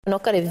Noe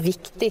av det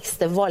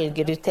viktigste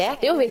valget du tar,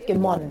 det jo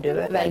hvilken mann du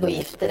velger å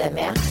gifte deg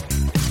med.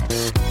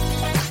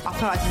 I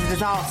feel like it's a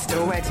disaster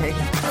already.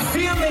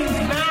 Feelings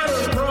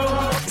matter, bro.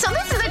 So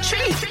this is a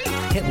treat.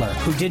 Hitler,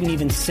 who didn't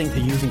even think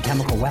of using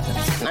chemical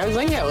weapons. I was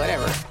like, yeah,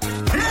 whatever.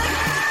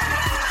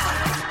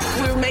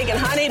 We were making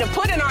honey to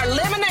put in our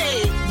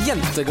lemonade.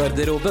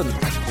 Jentegarderoben.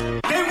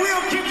 They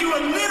will give you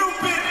a little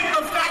bit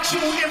of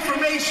factual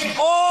information.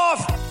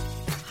 Off!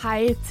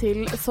 Hei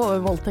til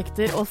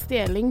sovevoldtekter og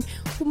stjeling,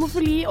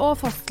 homofili og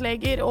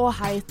fastleger, og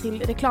hei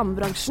til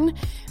reklamebransjen.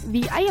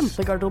 Vi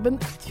Jentegarderoben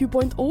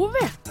 2.0,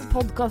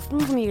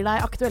 podcasten som gir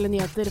deg aktuelle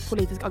nyheter,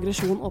 politisk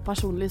aggresjon og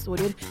personlige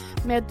historier,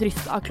 med et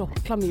dryss av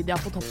klamydia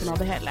på toppen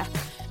av det hele.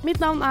 Mitt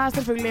navn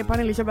selvfølgelig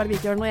Pernille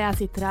Kjøberg-Vikjørn, og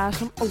jeg sitter her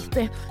som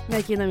alltid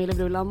med Kine Emilie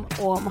Bruland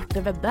og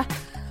Marte Vedde.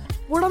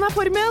 Hvordan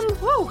formen?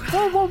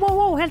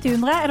 Wow, helt i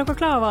 100. Dere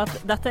klar over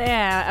at dette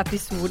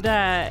episode,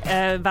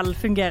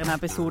 velfungerende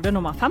episode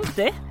nummer 50?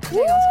 Det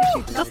ganske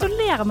sykt.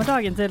 Gratulerer med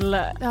dagen til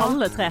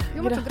alle tre.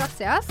 Jo, måtte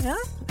gracias. Ja.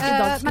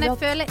 Men jeg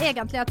føler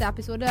egentlig at det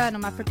episode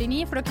nummer 49,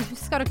 for dere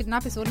husker denne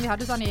episoden vi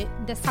hadde sånn i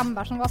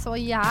desember, som var så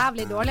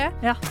jævlig dårlig,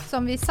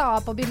 som vi sa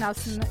på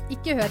begynnelsen,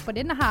 ikke hør på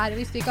denne her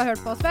hvis du ikke har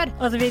hørt på oss før.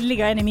 Altså, vi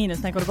ligger en i minus,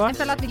 tenker du på? Jeg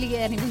føler at vi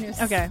ligger en i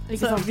minus. Ok,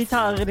 så vi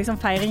tar liksom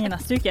feiring i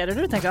neste uke, det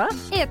du tenker?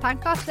 Jeg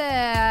tenker at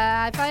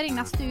en feiring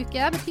neste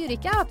uke betyr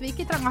ikke at vi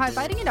ikke trenger å ha en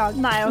feiring i dag.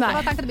 Nei. Da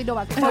tenker jeg det blir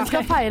dobbelt. Man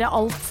skal feire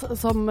alt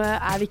som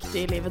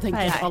viktig i livet,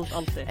 tenker jeg. Alt,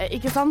 alltid.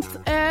 Ikke sant?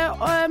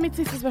 Og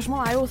mitt siste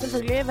spørsmål jo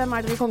selvfølgelig, hvem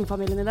dere i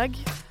kongefamilien i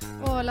dag?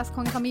 Og Les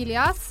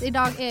Kongefamilias. I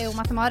dag jo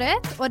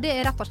Mette-Marit, og det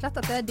rett og slett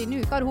at denne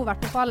uka har hun vært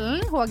på pallen,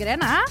 hun har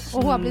grene,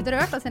 og hun har blitt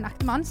rørt av sin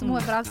ektemann som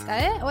hun forelsket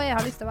i, og jeg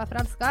har lyst til å være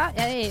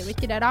forelsket. Jeg jo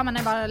ikke det da, men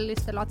jeg bare har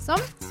lyst til å late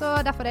som, så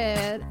derfor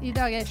i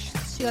dag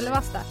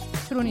selveste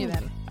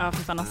kronjuvelen. Ja,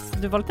 for faen ass.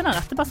 Du valgte den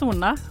rette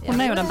personen da.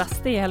 Hun jo den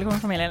beste i hele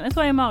kongefamilien. Jeg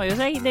tror Marius,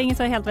 det ingen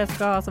som helt vet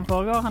hva som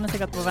foregår. Han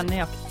sikkert på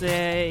vennejakt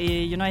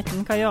i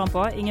Uniten. Hva gjør han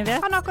på? Ingen vet.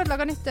 Han har akkurat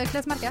laget nytt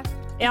klesmerke.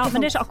 Ja,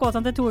 men det ikke akkurat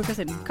sånn, det 2 uker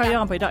siden. Hva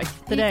gjør han på i dag?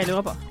 Det det jeg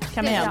lurer på.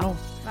 Hvem han nå?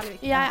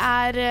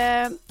 Jeg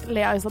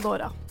Lea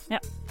Isadora. Ja.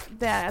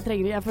 Jeg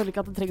føler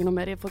ikke at det trenger noe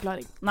mer i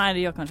forklaring. Nei,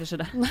 det gjør kanskje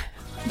ikke det.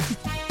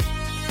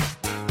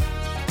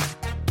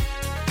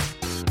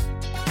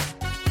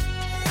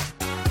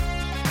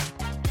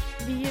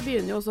 Vi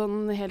begynner jo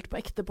sånn helt på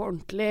ekte på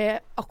ordentlig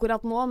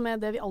akkurat nå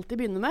med det vi alltid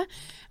begynner med.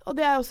 Og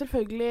det jo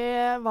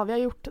selvfølgelig hva vi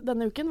har gjort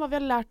denne uken, hva vi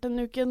har lært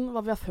denne uken,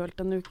 hva vi har følt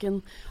denne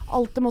uken.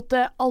 Alltid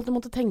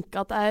måtte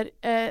tenke at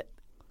det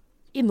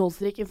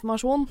innholdsrik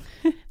informasjon.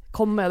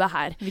 Kom med det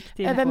her.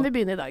 Hvem vil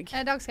begynne i dag?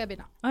 I dag skal jeg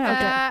begynne.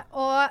 Okay.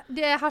 Og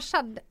det har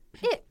skjedd...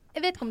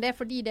 Jeg vet ikke om det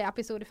fordi det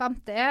episode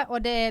 50,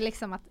 og det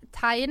liksom et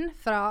tegn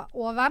fra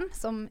oven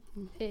som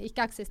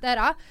ikke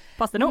eksisterer.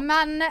 Pass det nå.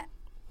 Men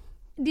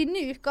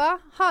denne uka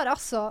har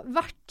altså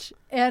vært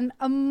en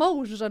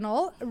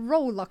emotional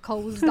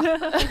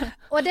rollercoaster.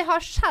 Og det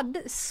har skjedd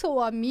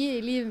så mye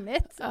i livet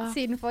mitt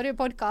siden forrige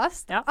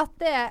podcast,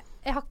 at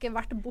jeg har ikke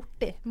vært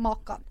borti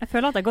maken. Jeg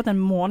føler at det har gått en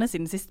måned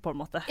siden sist på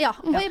en måte. Ja,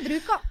 og jeg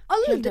bruker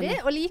aldri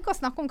å like å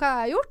snakke om hva jeg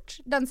har gjort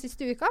den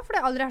siste uka, for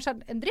det aldri har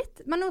skjedd en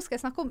dritt. Men nå skal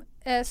jeg snakke om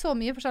så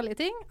mye forskjellige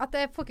ting at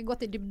jeg får ikke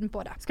gått i dybden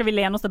på det. Skal vi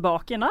lene oss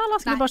tilbake inn da,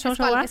 eller skal vi bare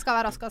kjøre? Jeg skal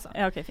være rask altså.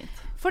 Ja, ok,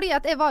 fint. Fordi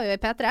at jeg var jo i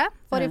P3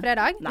 forrige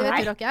fredag, det vet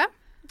jo dere.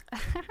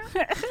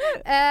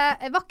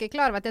 Jeg var ikke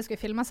klar over at jeg skulle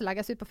filme og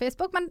legges ut på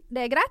Facebook, men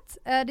det greit.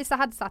 Disse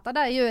headsetene,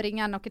 det gjør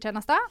ingen noe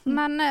tjenester,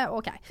 men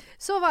ok.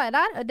 Så var jeg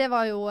der, det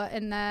var jo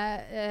en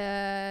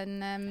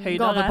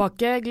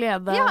gavepakke,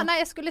 glede. Ja,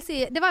 nei, jeg skulle si,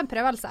 det var en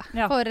prøvelse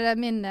for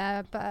min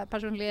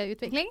personlige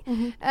utvikling.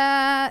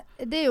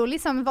 Det jo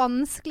liksom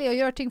vanskelig å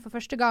gjøre ting for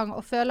første gang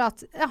og føle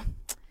at,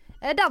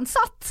 den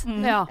satt.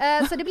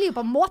 Så det blir jo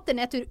på en måte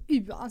nedtur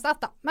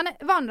uansett da. Men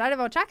det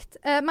var kjekt.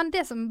 Men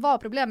det som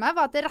var problemet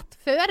var at rett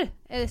før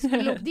jeg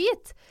skulle opp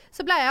dit,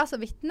 så ble jeg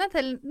altså vitne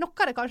til noe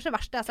av det kanskje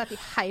verste jeg har sett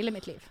i hele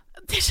mitt liv.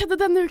 Det skjedde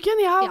denne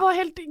uken. Jeg var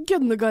helt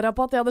gønnegarra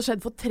på at det hadde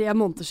skjedd for 3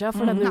 måneder siden,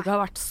 for denne uka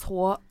har vært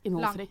så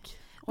innholdsrik.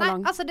 Nei,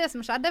 altså det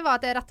som skjedde var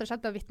at jeg rett og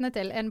slett var vitne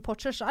til en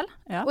påkjørsel,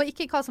 og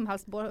ikke hva som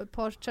helst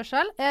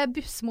påkjørsel,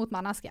 buss mot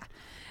menneske.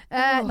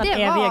 Det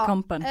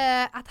var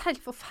et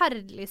helt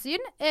forferdelig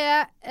syn.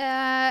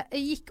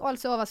 Jeg gikk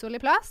altså over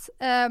Solli plass,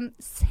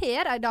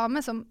 ser en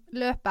dame som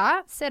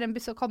løper, ser en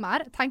buss som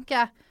kommer,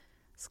 tenker,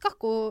 skal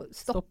ikke hun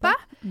stoppe?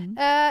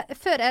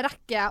 Før jeg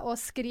rekker å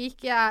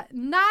skrike,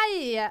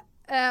 nei!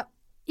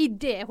 I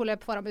det hun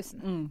løp foran bussen.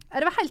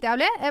 Det var helt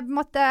jævlig.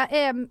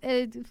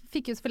 Jeg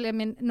fikk jo selvfølgelig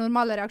min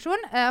normale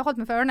reaksjon. Holdt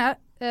meg for ørene,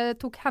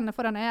 tok hendene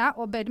foran øyet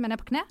og bøyde meg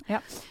ned på kne.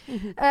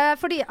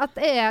 Fordi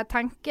at jeg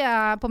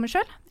tenker på meg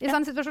selv i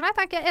sånne situasjoner. Jeg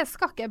tenker, jeg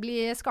skal ikke bli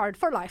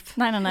scarred for life.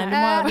 Nei,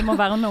 du må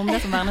verne om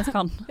det som vernes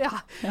kan.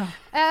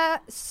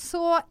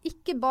 Så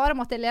ikke bare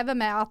måtte jeg leve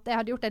med at jeg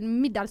hadde gjort en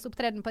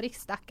middelsopptreden på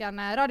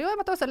Riksdekken radio, jeg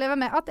måtte også leve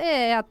med at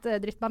jeg et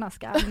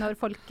drittmenneske når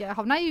folk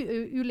havner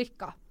i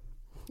ulykker.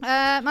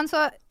 Men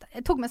så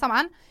jeg tok meg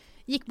sammen,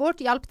 gikk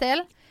bort, hjalp til,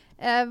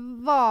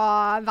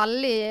 var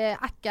veldig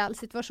ekkel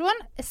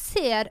situasjon. Jeg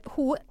ser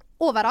hun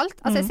overalt.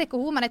 Altså, jeg ser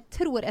ikke hun, men jeg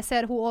tror jeg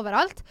ser hun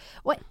overalt.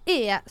 Og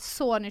jeg er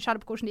så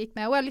nysgjerrig på hvordan det gikk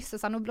med, og jeg har lyst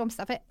til å sende noen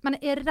blomster, men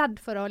jeg er redd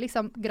for å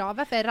liksom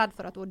grave, for jeg er redd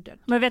for at hun er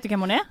død. Men vet du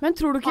hvem hun er? Men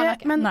tror du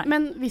ikke,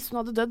 men hvis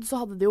hun hadde dødd,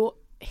 så hadde det jo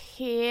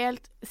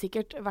helt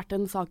sikkert vært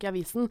en sak i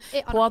avisen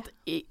på at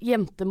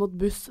jente mot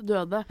buss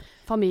døde,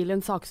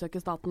 familien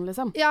saksøker staten,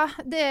 liksom. Ja,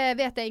 det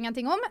vet jeg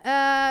ingenting om.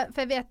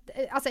 For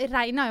jeg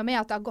regner jo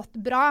med at det har gått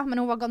bra,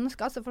 men hun var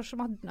ganske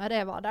forsmadd når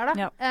jeg var der,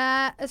 da.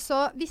 Ja.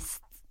 Så hvis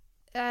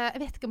jeg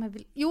vet ikke om jeg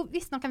vil... Jo,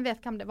 hvis noen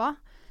vet hvem det var,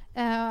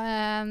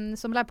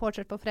 som ble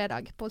påkjørt på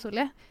fredag på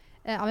Solli,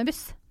 av en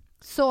buss,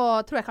 så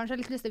tror jeg kanskje jeg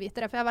har litt lyst til å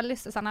vite det, for jeg har veldig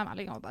lyst til å sende en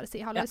melding og bare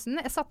si halvøysen.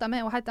 Ja. Jeg satt der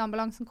med henne helt til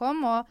ambulansen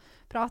kom, og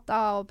pratet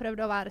og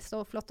prøvde å være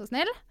så flott og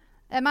snill,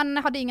 men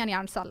jeg hadde ingen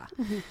hjerneceller.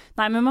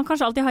 Nei, men man kan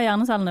ikke alltid ha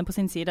hjernecellene på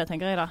sin side,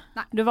 tenker jeg da.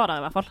 Nei. Du var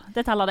der i hvert fall.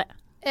 Det teller det.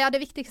 Ja,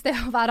 det viktigste er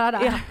å være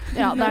der.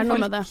 Ja, det er noe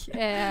med det.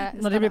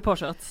 Når de blir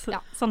påkjørt.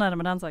 Ja. Sånn er det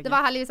med den saken. Det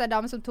var heldigvis en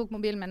dame som tok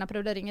mobilen min og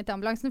prøvde å ringe til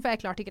ambulansen, for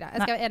jeg klarte ikke det.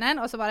 Jeg skrev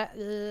 1-1, og så bare...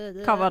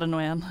 Hva var det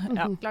nå igjen?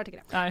 Ja. Klarte ikke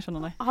det. Ja, jeg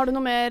skjønner det. Har du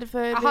noe mer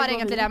før jeg har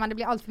egentlig det, men det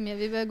blir alt for mye.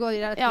 Vi bør gå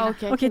videre til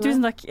det. Ok,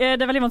 tusen takk. Det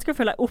er veldig vanskelig å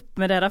følge opp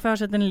med det, for jeg har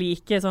ikke hatt en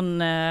like sånn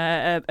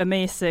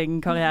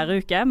amazing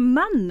karriereuke,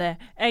 men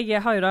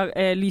jeg har jo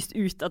da lyst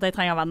ut at jeg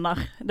trenger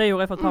venner. Det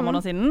gjorde jeg for et par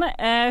måneder siden.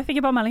 Jeg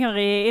fikk et par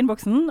meldinger i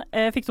innboksen.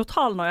 Jeg fikk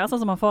totalnøye,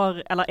 sånn som man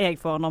får, eller jeg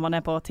får når man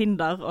er på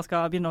Tinder og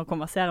skal begynne å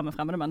konversere med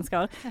fremmede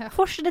mennesker. Ja.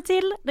 Får ikke det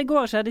til, det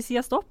går ikke, de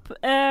sier stopp.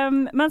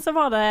 Men så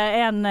var det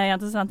en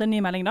jente som sendte en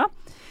ny melding da,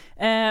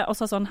 og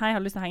sa sånn, hei,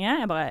 har du lyst til å henge?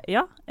 Jeg bare,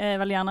 ja,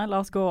 veldig gjerne,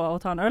 la oss gå og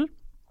ta en øl.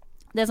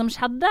 Det som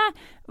skjedde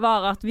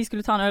var at vi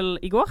skulle ta en øl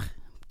i går,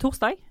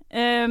 torsdag,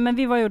 men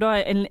vi var jo da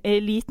en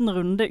liten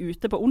runde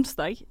ute på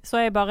onsdag,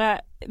 så jeg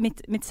bare,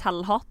 mitt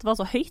selvhat var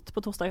så høyt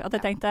på torsdag at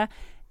jeg tenkte,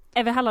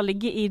 jeg vil heller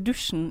ligge i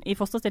dusjen i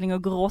fosterstilling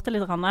og gråte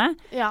litt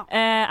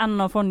enn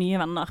å få nye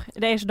venner.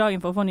 Det er ikke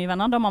dagen for å få nye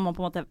venner. Da må man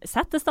på en måte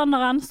sette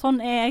standarden. Sånn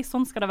er jeg,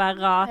 sånn skal det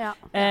være.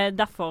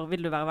 Derfor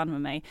vil du være venn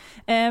med meg.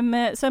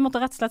 Så jeg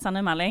måtte rett og slett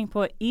sende en melding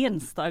på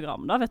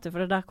Instagram, da, vet du,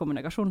 for det er der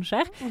kommunikasjonen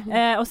skjer.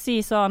 Og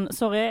si sånn,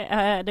 sorry,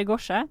 det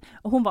går ikke.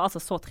 Og hun var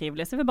altså så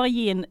trivelig. Så jeg vil bare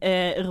gi en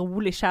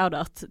rolig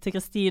shout-out til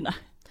Kristine.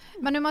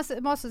 Men du må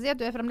også si at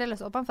du er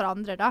fremdeles åpen for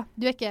andre, da.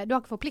 Du har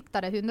ikke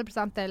forpliktet deg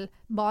 100% til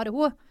bare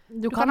hun.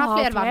 Du kan ha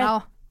flere venner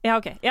også. Ja,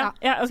 ok. Ja,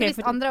 okay. Så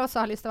hvis andre også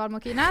har lyst til å være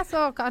med Kine, så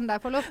kan de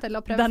få lov til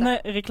å prøve Denne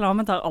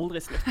reklamen tar aldri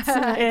slutt.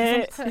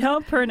 Ja,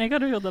 Pernie, hva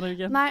har du gjort denne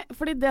uken? Nei,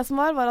 fordi det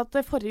som var at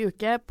forrige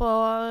uke på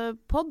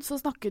podd så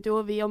snakket jo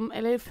vi om,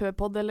 eller før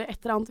podd eller et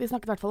eller annet, vi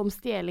snakket i hvert fall om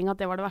stjeling,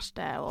 at det var det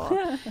verste og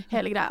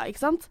hele greia,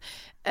 ikke sant?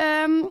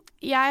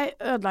 Jeg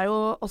ødela jo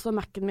også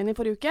Mac'en min i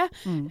forrige uke,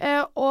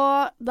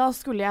 og da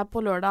skulle jeg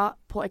på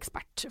lørdag på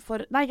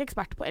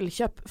på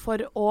Elkjøp,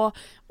 for å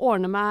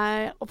ordne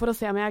meg, og for å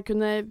se om jeg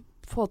kunne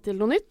få til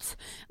noe nytt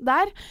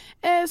der.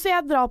 Så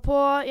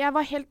jeg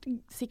var helt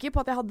sikker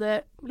på at jeg hadde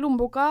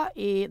lommeboka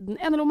i den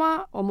ene lomma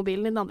og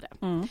mobilen i den andre.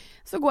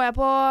 Så går jeg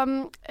på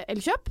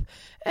Elkjøp,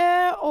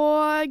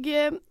 og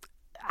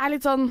er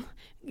litt sånn,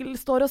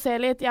 står og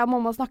ser litt, jeg og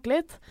mamma snakker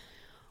litt,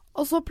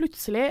 og så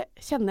plutselig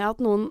kjenner jeg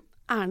at noen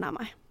erner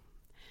meg.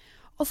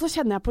 Og så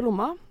kjenner jeg på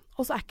lomma,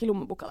 og så er ikke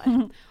lommeboka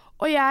der.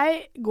 Og jeg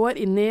går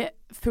inn i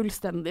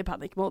fullstendig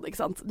panic mode, ikke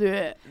sant?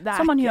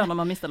 Som man gjør når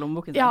man mister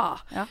lommeboken sin. Ja.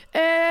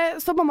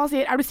 Så mamma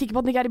sier, er du sikker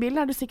på at den ikke er i bilen?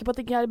 Er du sikker på at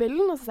den ikke er i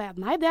bilen? Og så sier jeg,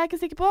 nei, det er jeg ikke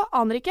sikker på,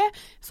 aner ikke.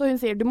 Så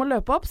hun sier, du må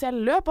løpe opp. Så jeg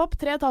løp opp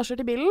 3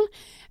 etasjer til bilen.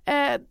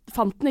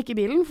 Fant den ikke i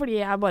bilen, fordi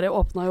jeg bare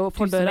åpnet jo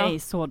for døra. Du som er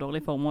i så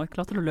dårlig form, og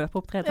klarte du å løpe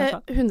opp 3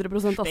 etasjer?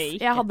 100%, ass.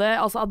 Jeg hadde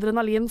altså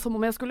adrenalin som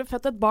om jeg skulle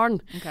født et barn.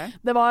 Okay.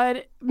 Det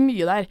var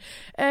mye der.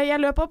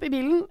 Jeg løp opp i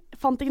bilen,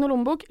 fant ikke noe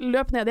lommebok,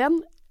 løp ned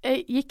igjen.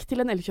 Jeg gikk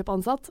til en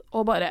Elkjøp-ansatt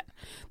og bare,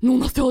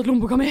 noen har stjålet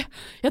lommeboka mi,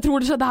 jeg tror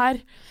det skjedde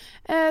her.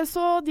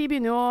 Så de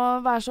begynner jo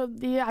å være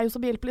de er jo så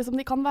behjelpelige som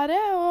de kan være,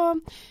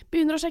 og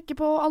begynner å sjekke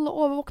på alle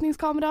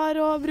overvåkningskameraer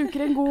og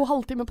bruker en god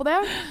halvtime på det.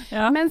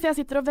 Ja. Mens jeg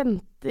sitter og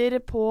venter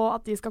på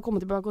at de skal komme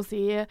tilbake og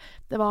si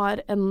det var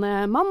en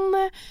mann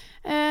med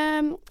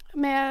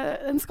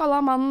en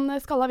skalla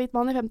hvit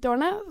mann i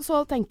 50-årene,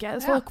 så tenker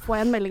jeg, så får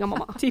jeg en melding av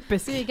mamma.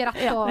 Typisk. Jeg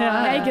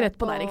gikk rett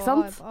på der, ikke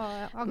sant?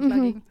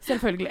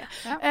 Selvfølgelig.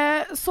 Ja.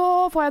 Så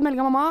får jeg en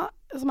melding av mamma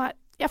som er,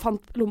 jeg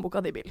fant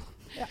lommeboka di i bilen.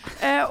 Ja.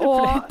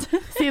 Og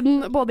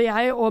siden både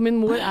jeg og min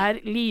mor er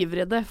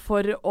livredde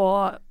for å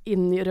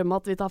innrømme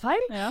at vi tar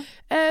feil,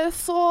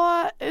 så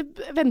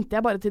venter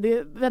jeg bare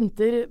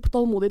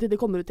tålmodig til de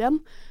kommer ut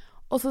igjen.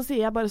 Og så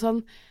sier jeg bare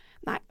sånn,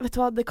 nei, vet du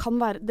hva, det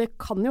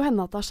kan jo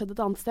hende at det har skjedd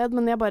et annet sted,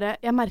 men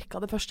jeg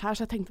merket det først her,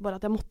 så jeg tenkte bare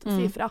at jeg måtte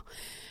si ifra.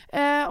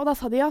 Og da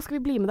sa de, ja, skal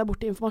vi bli med deg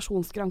bort til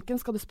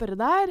informasjonsskranken, skal du spørre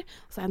der?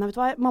 Så sa jeg, nei, vet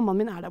du hva,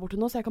 mammaen min er der borte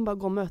nå, så jeg kan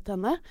bare gå og møte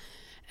henne.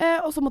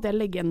 Og så måtte jeg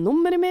legge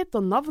nummeret mitt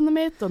og navnet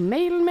mitt og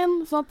mailen min,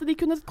 sånn at de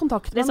kunne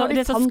kontakte meg når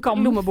de fant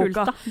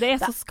lommeboka. Det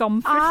er så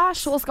skamfullt. Det er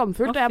så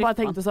skamfullt, og jeg bare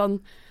tenkte sånn,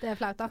 det er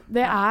flaut da.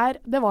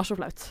 Det var så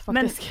flaut, faktisk.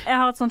 Men jeg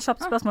har et sånt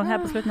kjapt spørsmål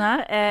her på slutten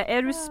her.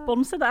 Er du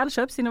sponset av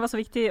Elkjøp, siden det var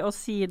så viktig å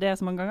si det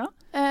så mange ganger?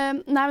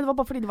 Nei, men det var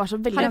bare fordi det var så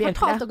veldig behjelpelige. Har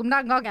jeg fortalt dere om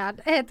den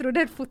gangen? Jeg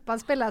trodde et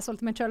fotballspiller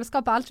solgte med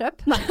kjøleskap på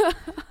Elkjøp. Nei.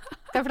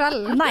 Skal jeg fortelle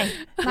den? Nei.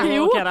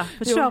 Jo. Ok da,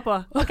 kjør på.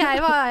 Ok, jeg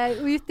var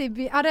ute i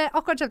byen, hadde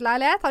akkurat kjøpt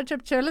leilighet, hadde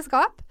kjøpt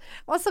kjøleskap,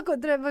 og så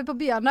drev vi på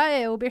byen, da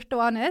er jo Birte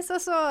og Anis, og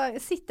så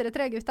sitter det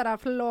 3 gutter der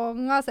og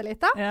flonger seg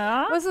litt da.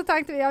 Ja. Og så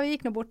tenkte vi, vi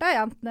gikk nå bort der,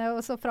 jentene,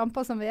 og så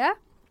frempå som vi er.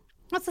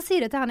 Og så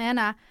sier det til han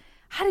ene,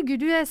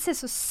 herregud, du ser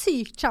så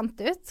sykt kjent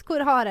ut.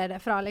 Hvor har jeg det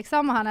fra,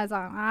 liksom? Og han er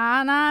sånn,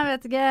 nei,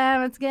 vet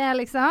ikke,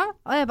 liksom.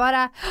 Og jeg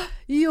bare,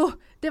 jo,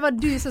 det var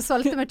du som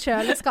solgte med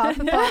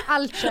kjøleskapet på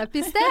Elkjøp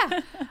i sted.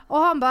 Og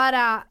han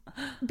bare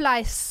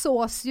ble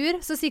så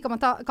sur. Så sier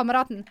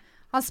kameraten,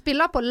 han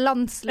spiller på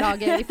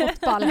landslaget i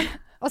fotball.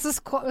 Og så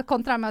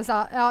kontrer han med og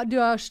sa, ja, du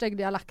har stygg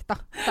dialekt da.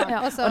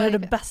 Ja. Og det er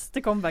det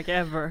beste comeback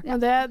ever. Ja,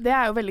 det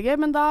er jo veldig gøy,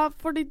 men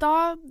fordi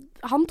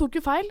han tok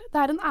jo feil.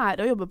 Det er en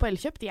ære å jobbe på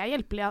Elkjøp. De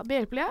er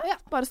behjelpelige. Ja.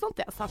 Bare sånn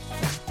at det er sagt.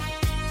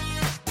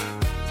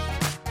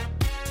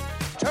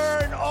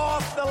 Turn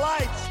off the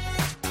lights!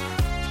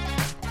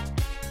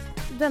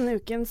 Denne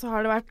uken så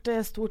har det vært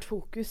stort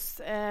fokus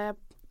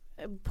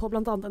på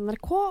blant annet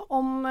NRK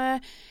om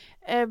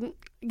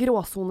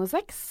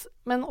gråsonesex,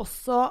 men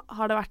også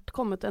har det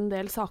kommet en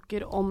del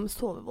saker om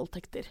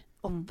sovevoldtekter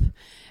opp.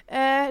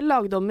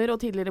 Lagdommer og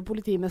tidligere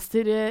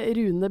politimester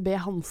Rune B.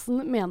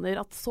 Hansen mener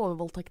at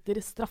sovevoldtekter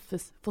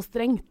straffes for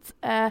strengt.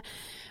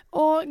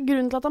 Og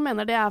grunnen til at han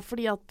mener det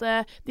fordi at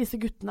disse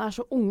guttene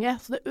så unge,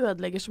 så det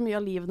ødelegger så mye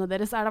av livene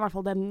deres, det i hvert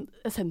fall den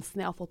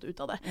essensen jeg har fått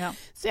ut av det. Ja.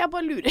 Så jeg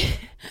bare lurer.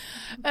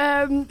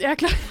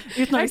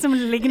 Uten å liksom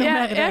ligge noe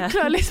mer i det. Jeg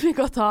klarer liksom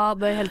ikke å ta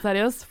det helt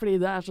seriøst, fordi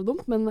det så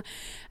dumt, men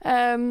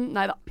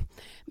neida.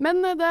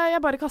 Men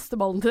jeg bare kaster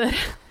ballen til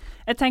dere.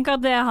 Jeg tenker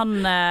at det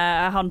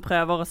han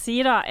prøver å si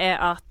da,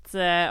 at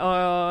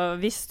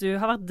og hvis du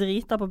har vært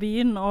drita på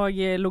byen og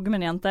ligget med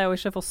en jente og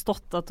ikke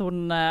forstått at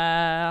hun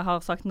har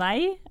sagt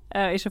nei,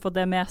 ikke fått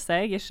det med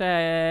seg, ikke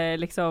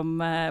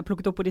liksom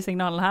plukket opp på de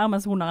signalene her,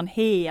 mens hun har en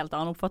helt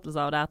annen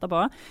oppfattelse av det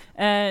etterpå,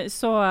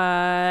 så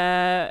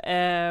er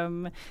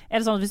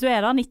det sånn at hvis du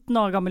da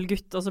 19 år gammel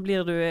gutt, og så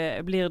blir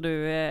du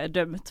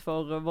dømt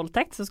for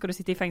voldtekt, så skal du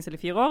sitte i fengsel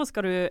i 4 år,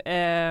 skal du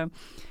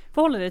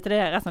forholde deg til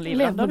det resten av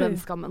livet. Leve med den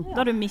skammen. Da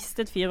har du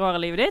mistet 4 år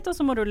av livet ditt, og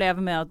så må du leve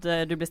med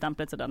at du blir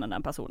stemplet til den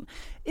personen.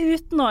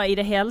 Uten å i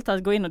det hele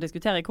tatt gå inn og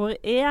diskutere hvor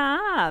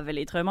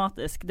jævlig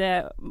traumatisk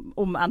det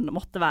om enn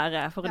måtte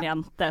være for en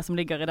jente som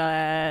ligger i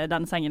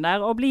den sengen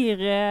der, og blir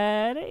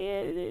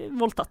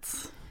voldtatt.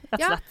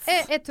 Ja,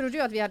 jeg trodde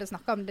jo at vi hadde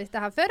snakket om dette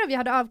her før, og vi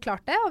hadde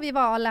avklart det, og vi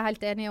var alle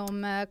helt enige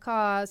om hva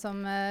som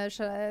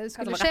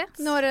skulle skje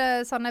når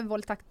sånne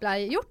voldtekt ble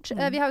gjort.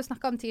 Vi har jo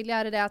snakket om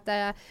tidligere det at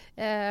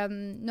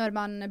når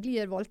man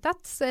blir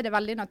voldtatt, så er det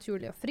veldig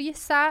naturlig å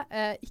fryse,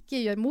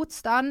 ikke gjøre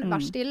motstand,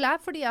 være stille,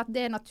 fordi at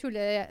det er en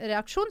naturlig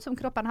reaksjon som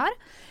kroppen har.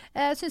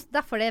 Jeg synes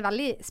derfor det er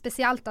veldig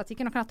spesielt at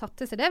ikke noen har tatt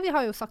til seg det. Vi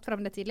har jo sagt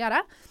frem det tidligere.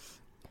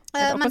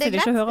 Men det er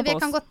greit, vi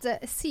kan godt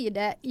si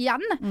det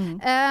igjen.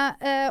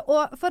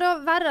 Og for å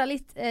være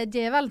litt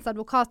djevelens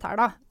advokat her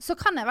da, så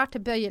kan jeg være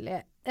tilbøyelig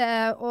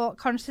og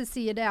kanskje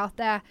si det at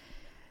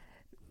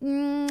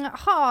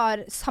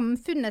har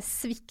samfunnet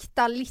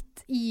sviktet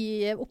litt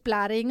i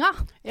opplæringen?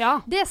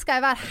 Ja. Det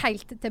skal jeg være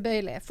helt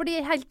tilbøyelig, for det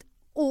er helt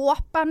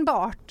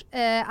åpenbart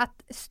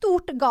et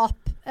stort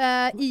gap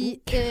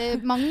i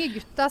mange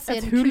gutter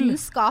sin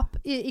kunnskap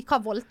i hva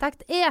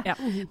voldtekt er. Ja.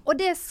 Og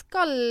det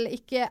skal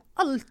ikke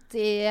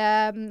alltid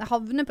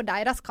havne på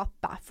deres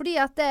kappe. Fordi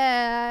at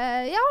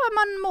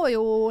man må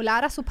jo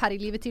læres opp her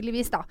i livet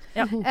tydeligvis da.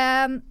 Ja.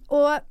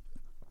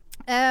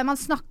 Man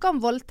snakker om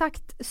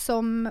voldtekt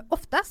som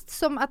oftest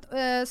som et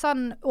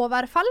sånn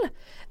overfall,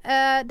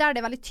 der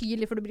det er veldig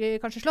tydelig, for du blir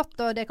kanskje slått,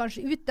 og det er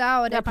kanskje ute,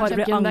 og det er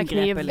kanskje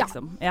angrepet,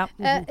 liksom. Ja.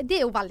 Det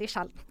er jo veldig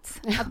sjeldent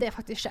at det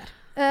faktisk skjer.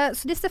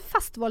 Så disse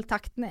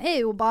festvoldtektene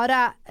er jo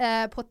bare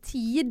på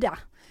tide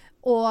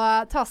å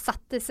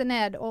sette seg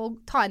ned og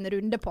ta en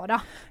runde på da.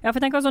 Ja, for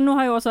jeg tenker altså, nå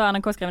har jo også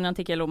NRK skrevet en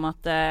artikkel om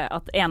at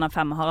 1 av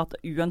 5 har hatt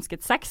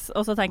uønsket sex,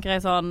 og så tenker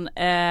jeg sånn,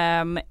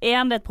 det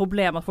er et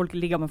problem at folk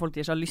ligger med folk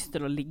de ikke har lyst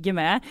til å ligge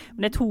med,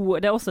 men det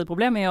er også et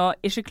problem i å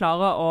ikke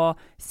klare å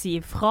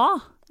si fra.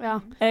 Ja.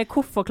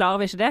 Hvorfor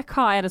klarer vi ikke det?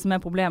 Hva er det som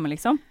er problemet,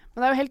 liksom? Men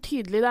det er jo helt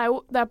tydelig, det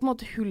er på en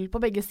måte hull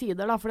på begge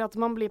sider da, fordi at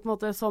man blir på en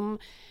måte som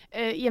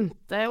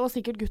jente, og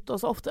sikkert gutt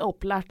også ofte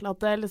opplært til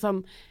at det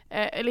liksom,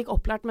 eller ikke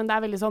opplært, men det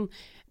er veldig sånn,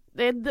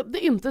 det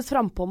ymtes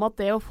frempå om at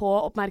det å få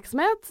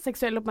oppmerksomhet,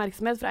 seksuell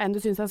oppmerksomhet fra en du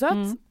synes er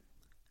søt,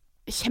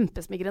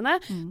 kjempesmigrende,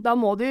 da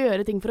må du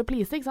gjøre ting for å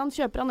please, ikke sant?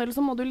 Kjøper han øl,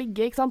 så må du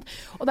ligge, ikke sant?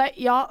 Og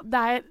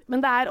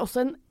men det er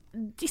også en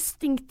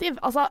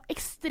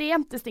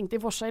ekstremt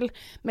distinktiv forskjell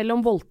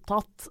mellom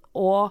voldtatt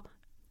og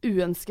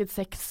uønsket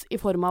sex i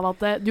form av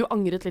at du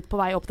angret litt på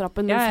vei opp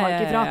trappen, men sa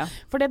ikke ifra.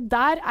 For det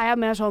der er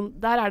jeg mer sånn,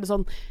 der er det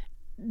sånn,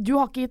 du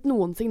har ikke gitt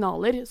noen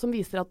signaler som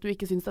viser at du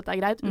ikke synes dette er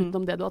greit,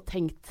 utenom det du har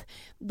tenkt.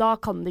 Da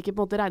kan det ikke på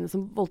en måte regnes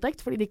som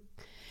voldtekt, fordi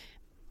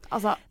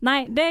Altså.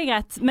 Nei, det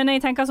greit, men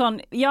jeg tenker sånn,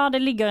 ja, det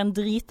ligger en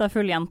drita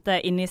full jente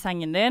inne i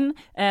sengen din.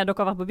 Dere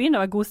har vært på byen,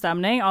 det var god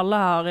stemning, alle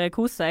har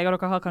kost seg, og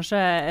dere har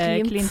kanskje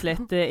klint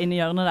litt inne i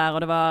hjørnet der, og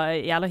det var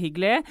jævla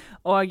hyggelig.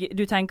 Og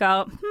du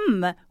tenker,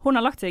 hun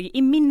har lagt seg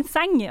i min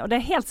seng, og det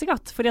er helt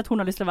sikkert fordi at hun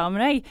har lyst til å være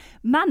med deg.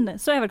 Men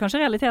så er vel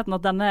kanskje realiteten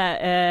at denne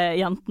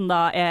jenten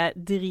da er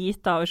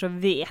drita og ikke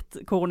vet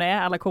hvor hun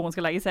er, eller hvor hun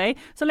skal legge seg.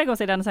 Så legger hun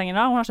seg i denne sengen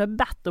da, hun har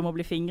ikke bedt om å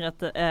bli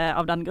fingret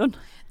av den grunn.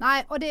 Nei,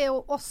 og det er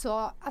jo også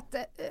at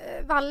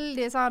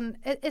veldig sånn,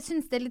 jeg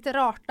synes det er litt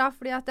rart da,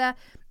 fordi at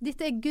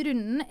dette er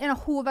grunnen, en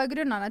av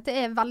hovedgrunnene til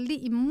jeg er veldig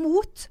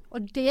imot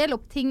å dele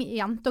opp ting i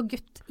jente og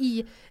gutt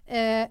i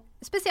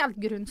spesielt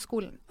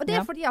grunnskolen. Og det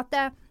er fordi at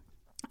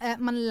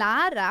man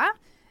lærer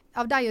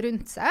av de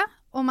rundt seg,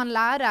 og man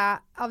lærer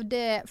av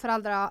det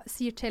foreldre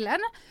sier til en.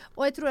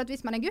 Og jeg tror at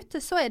hvis man er gutt,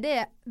 så er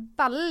det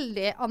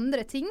veldig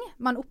andre ting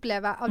man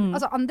opplever,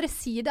 altså andre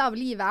sider av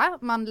livet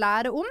man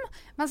lærer om.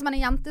 Mens man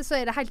er jente, så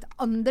er det helt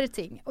andre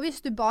ting. Og hvis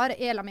du bare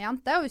er sammen med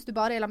jente, og hvis du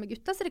bare er sammen med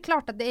gutter, så er det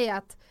klart at det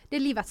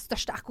er livets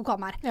største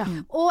ekkokammer. Ja.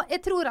 Og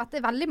jeg tror at det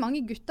er veldig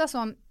mange gutter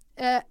som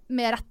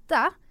med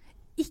rette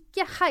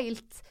ikke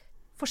helt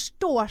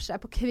forstår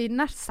seg på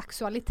kvinners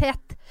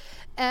seksualitet.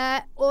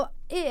 Og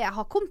jeg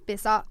har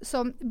kompiser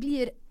som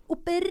blir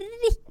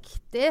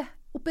oppriktig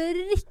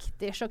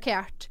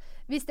sjokkert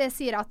hvis jeg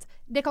sier at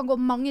det kan gå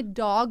mange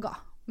dager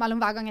mellom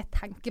hver gang jeg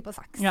tenker på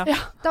sex. Ja.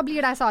 Da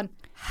blir de sånn,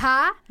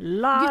 hæ?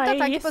 Lies. Gutter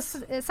tenker på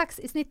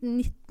sex i snitt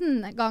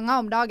 19 ganger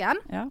om dagen.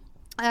 Ja.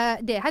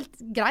 Det er helt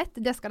greit,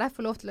 det skal de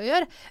få lov til å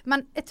gjøre. Men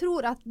jeg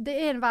tror at det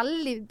er en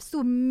veldig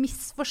stor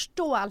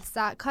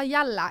misforståelse hva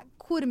gjelder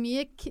hvor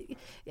mye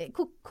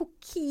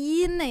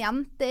kokine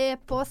jente er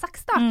på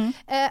sex da.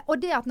 Og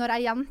det at når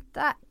en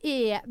jente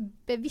er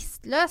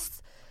bevisstløs,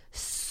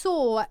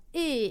 så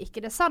er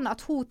ikke det sånn at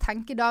hun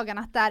tenker dagen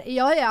etter,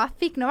 ja,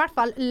 fikk nå i hvert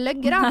fall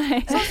løgge da.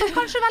 Sånn som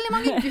kanskje veldig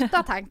mange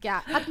gutter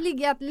tenker. Et ligg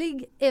er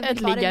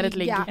bare et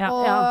ligg. Ja.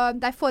 Og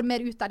de får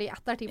mer ut av det i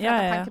ettertid, for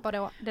jeg tenker på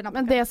det.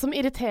 Men det som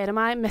irriterer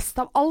meg mest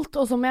av alt,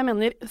 og som jeg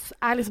mener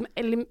er liksom,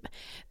 det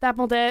er på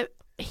en måte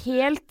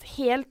helt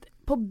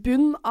på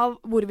bunn av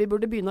hvor vi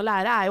burde begynne å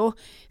lære, er jo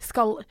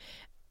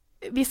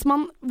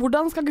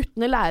hvordan skal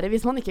guttene lære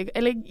hvis man ikke,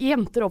 eller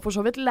jenter og for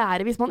så vidt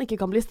lære hvis man ikke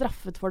kan bli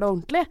straffet for det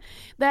ordentlig?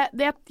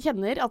 Det jeg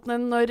kjenner at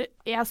når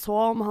jeg så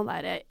om han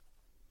der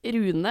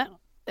Rune,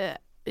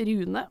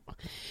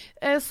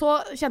 så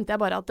kjente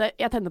jeg bare at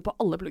jeg tenner på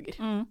alle plugger.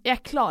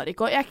 Jeg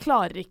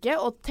klarer ikke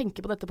å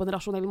tenke på dette på en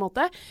rasjonell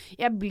måte.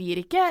 Jeg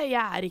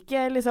er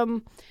ikke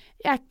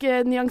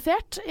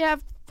nyansert.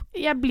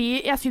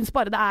 Jeg synes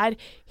bare det er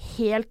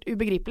helt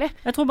ubegripelig.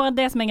 Jeg tror bare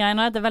det som er greia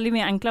nå, at det er veldig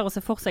mye enklere å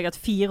se for seg at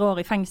 4 år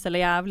i fengsel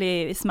er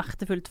jævlig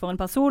smertefullt for en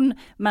person,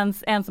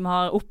 mens en som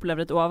har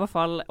opplevd et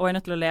overfall og er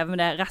nødt til å leve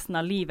med det resten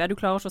av livet, du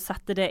klarer ikke å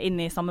sette det inn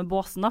i samme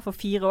båsen da, for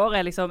 4 år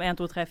er liksom 1,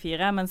 2, 3,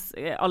 4, mens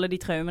alle de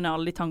traumene,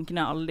 alle de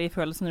tankene, alle de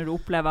følelsene du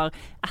opplever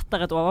etter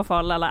et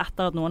overfall, eller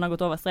etter at noen har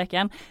gått over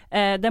streken,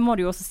 det må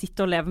du jo også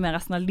sitte og leve med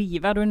resten av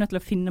livet. Du er nødt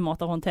til å finne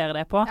måter å håndtere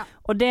det på. Ja.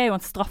 Og det er jo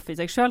en straff i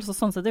seg selv, så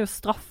sånn sett er jo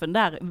straffen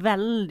der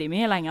veldig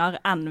mye lenger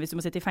enn hvis du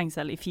må sitte i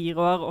fengsel i 4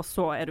 år, og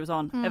så er du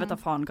sånn, jeg vet da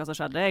faen hva som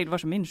skjedde, det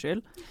var ikke min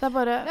skyld. Det er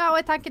bare... Ja, og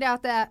jeg tenker det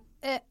at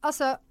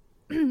altså,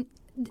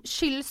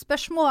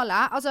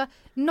 skyldspørsmålet, altså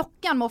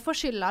noen må få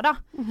skylda da,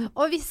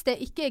 og hvis det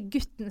ikke er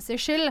guttens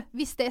skyld,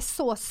 hvis det er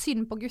så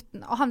synd på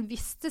gutten, og han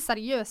visste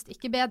seriøst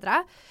ikke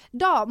bedre,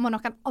 da må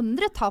noen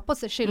andre ta på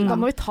seg skylda.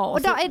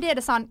 Og da er det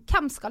sånn,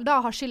 hvem skal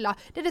da ha skylda?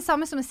 Det er det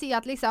samme som å si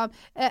at liksom,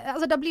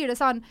 altså da blir det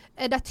sånn,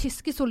 de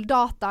tyske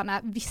soldatene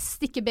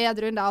visste ikke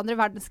bedre under 2.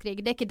 verdenskrig,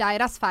 det er ikke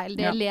deres feil,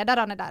 det er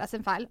lederne deres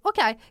feil.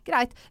 Ok,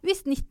 greit.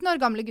 Hvis 19 år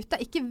gamle gutter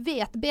ikke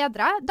vet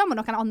bedre, da må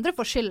noen andre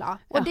få skylda.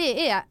 Og det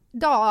er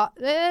da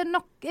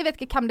nok, jeg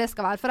vet ikke hvem det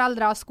skal være,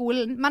 foreldre av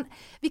skolen, men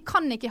vi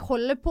kan ikke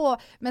holde på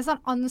med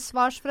sånn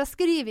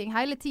ansvarsfraskriving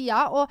hele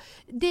tiden, og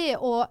det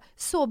å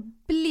så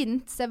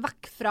blindt se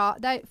vekk fra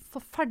de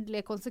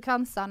forferdelige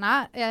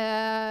konsekvensene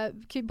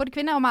både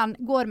kvinner og menn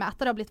går med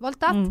etter å ha blitt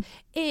voldtatt,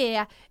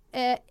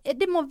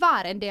 det må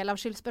være en del av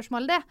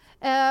skyldspørsmålet det.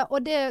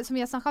 Og det som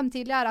vi har snakket om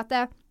tidligere, at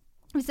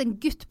hvis en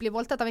gutt blir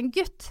voldtatt av en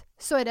gutt,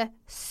 så er det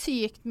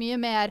sykt mye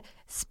mer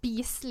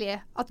spiselig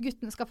at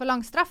gutten skal få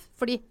lang straff,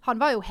 fordi han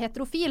var jo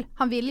heterofil.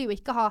 Han ville jo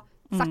ikke ha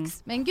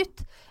sex med en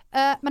gutt.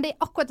 Men det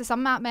er akkurat det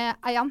samme med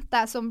en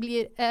jente som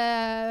blir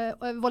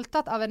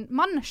voldtatt av en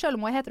mann, selv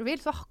om hun er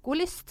heterofil, så har ikke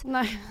hun lyst.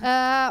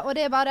 Og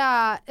det er bare,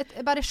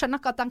 jeg bare skjønner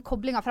ikke at den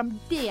koblingen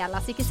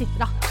fremdeles ikke sitter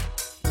da.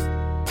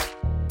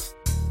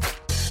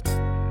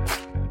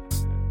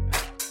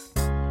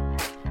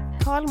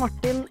 Carl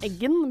Martin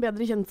Eggen,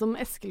 bedre kjent som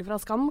Eskil fra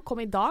Skam, kom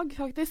i dag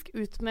faktisk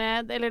ut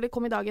med, eller det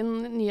kom i dag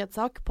en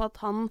nyhetssak på at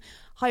han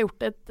har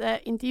gjort et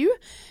intervju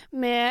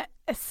med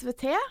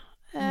SVT,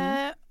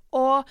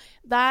 og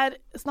der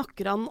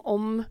snakker han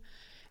om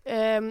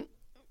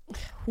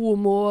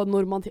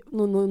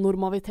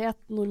homonormativitet,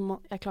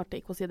 jeg klarte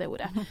ikke å si det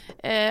ordet,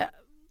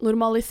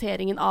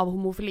 normaliseringen av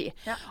homofili.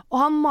 Ja. Og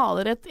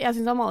jeg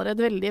synes han maler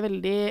et veldig,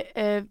 veldig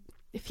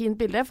fint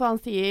bilde, for han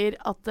sier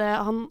at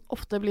han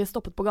ofte blir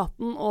stoppet på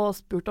gaten og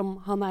spurt om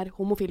han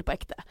homofil på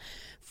ekte.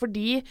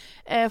 Fordi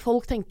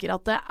folk tenker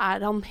at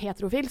han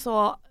heterofil, så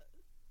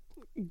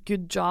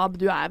good job,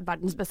 du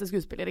verdens beste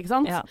skuespiller, ikke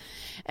sant? Ja.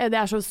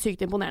 Det så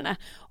sykt imponerende.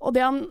 Og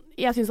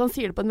jeg synes han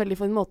sier det på en veldig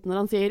fin måte når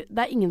han sier,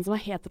 det ingen som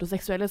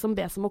heteroseksuelle som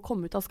bes om å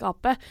komme ut av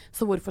skapet,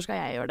 så hvorfor skal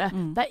jeg gjøre det?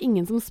 Det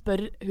ingen som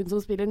spør hun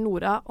som spiller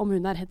Nora om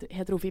hun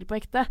heterofil på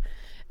ekte,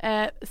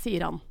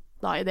 sier han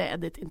da i det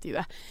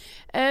Edit-intervjuet.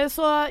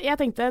 Så jeg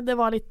tenkte det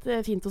var litt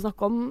fint å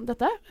snakke om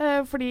dette,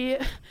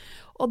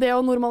 og det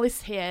å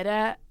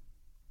normalisere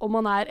om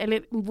man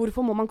eller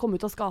hvorfor må man komme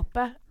ut av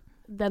skapet,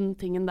 den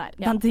tingen der.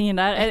 Ja. Den tingen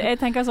der. Jeg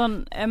tenker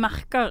sånn, jeg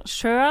merker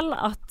selv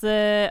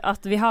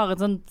at vi har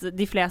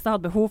de fleste har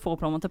et behov for å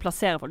på en måte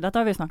plassere folk. Dette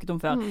har vi snakket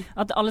om før.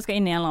 At alle skal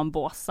inn i en eller annen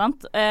bås,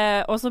 sant?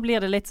 Og så blir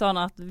det litt sånn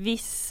at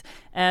hvis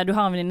du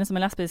har en venninne som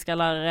lesbisk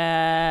eller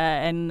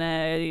en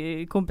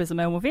kompis som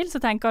homofil, så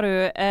tenker du,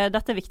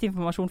 dette viktig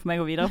informasjon for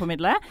meg å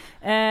videreformidle.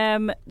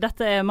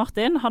 Dette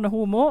Martin, han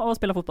homo og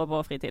spiller fotball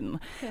på fritiden.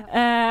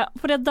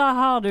 For da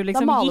har du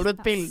liksom da maler du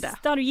et bilde.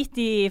 Da har du gitt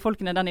de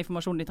folkene den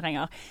informasjonen de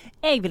trenger.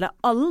 Jeg ville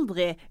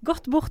aldri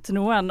gått bort til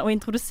noen og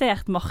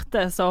introdusert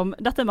Marte som,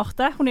 dette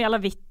Marte, hun jævla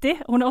vittig,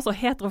 hun også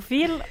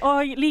heterofil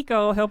og liker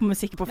å høre på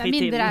musikk på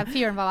fritiden. Mindre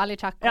fyren var veldig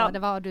kjekk, og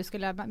det var du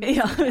skulle...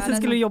 Ja, hvis jeg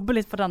skulle jobbe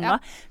litt på den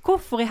da.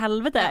 Hvorfor i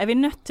helvete vi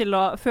nødt til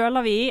å, føler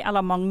vi,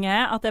 eller mange,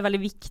 at det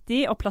veldig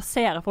viktig å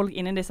plassere folk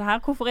inni disse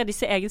her? Hvorfor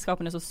disse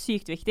egenskapene så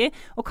sykt viktig?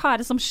 Og hva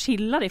det som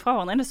skiller de fra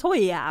hverandre? Det så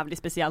jævlig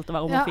spesielt å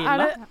være homofil?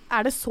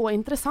 Ja, det så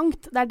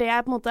interessant? Det det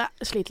jeg på en måte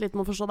sliter litt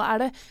med å forstå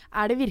det.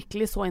 Er det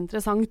virkelig så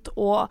interessant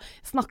å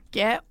snakke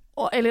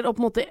eller å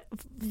på en måte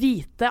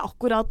vite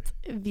akkurat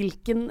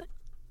hvilken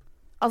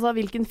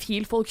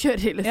fil folk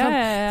kjører i, liksom.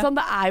 Ja. Sånn,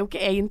 det jo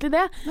ikke egentlig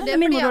det.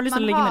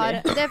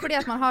 Det fordi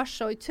at man har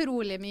så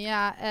utrolig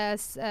mye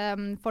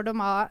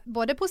fordommer,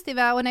 både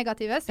positive og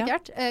negative,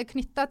 sikkert,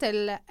 knyttet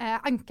til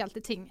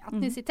enkelte ting.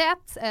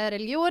 Etnisitet,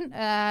 religion,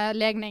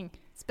 legning.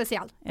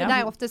 Spesielt. Det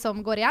jo ofte som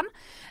går igjen.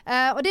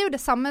 Og det jo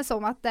det samme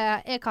som at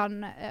jeg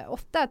kan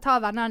ofte ta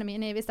vennene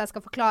mine hvis jeg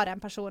skal forklare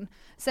en person.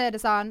 Så det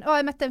sånn,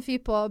 jeg møtte en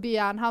fyr på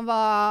byen, han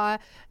var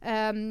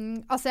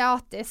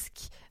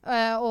asiatisk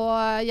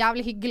og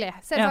jævlig hyggelig.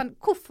 Så det sånn,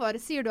 hvorfor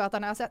sier du at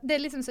han asiatisk?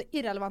 Det liksom så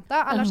irrelevant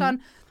da. Eller sånn,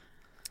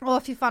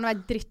 fy faen, det var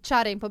en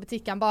drittkjæring på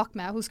butikken bak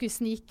meg, hun skulle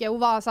snike, hun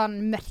var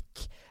sånn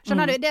mørk.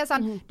 Skjønner du? Det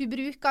sånn, du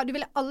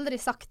ville aldri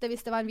sagt det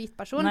hvis det var en hvit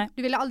person. Nei. Du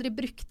ville aldri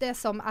brukt det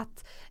som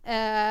et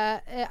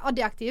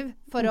adjektiv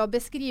for å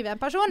beskrive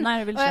en person.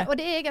 Nei, og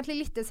det egentlig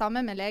litt det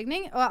samme med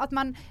legning. Og at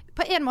man,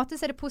 på en måte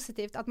så det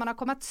positivt at man har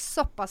kommet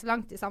såpass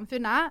langt i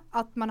samfunnet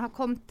at man har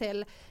kommet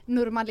til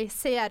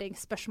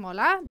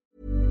normaliseringsspørsmålet.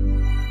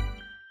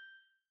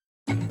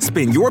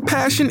 Spin your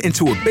passion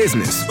into a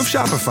business with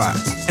Shopify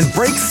and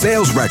break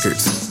sales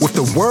records with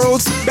the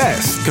world's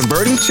best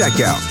converting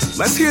checkout.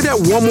 Let's hear that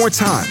one more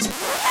time.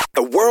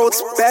 The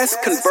world's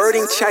best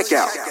converting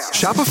checkout.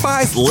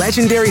 Shopify's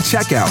legendary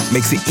checkout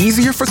makes it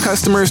easier for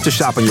customers to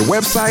shop on your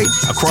website,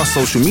 across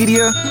social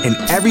media, and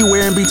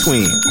everywhere in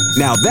between.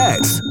 Now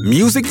that's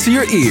music to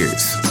your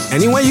ears.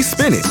 Any way you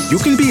spin it, you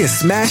can be a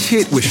smash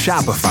hit with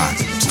Shopify.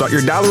 Start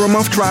your $1 a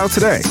month trial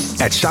today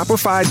at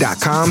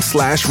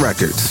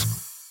shopify.com/records.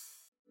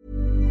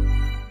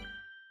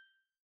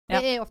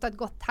 Det ofte et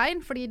godt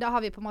tegn, fordi da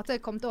har vi på en måte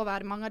kommet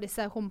over mange av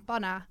disse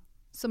humpene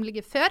som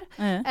ligger før.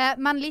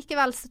 Men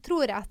likevel så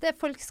tror jeg at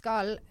folk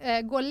skal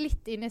gå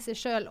litt inn i seg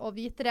selv og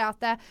vite det at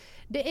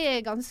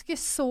det ganske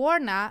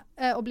sårende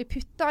å bli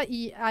puttet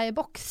i en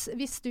boks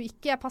hvis du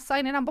ikke passer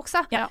inn i den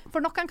boksen. Ja.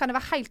 For noen kan det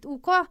være helt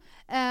ok,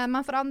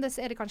 men for andre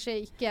så det kanskje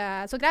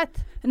ikke så greit.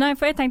 Nei,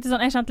 for jeg tenkte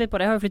sånn, jeg kjente litt på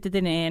det. Jeg har jo flyttet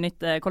inn i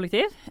nytt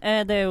kollektiv.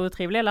 Det jo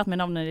trivelig. Jeg har lært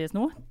meg navnet deres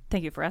nå.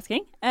 Thank you for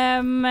asking.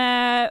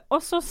 Og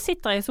så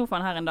sitter jeg i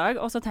sofaen her en dag,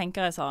 og så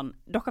tenker jeg sånn,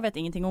 dere vet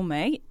ingenting om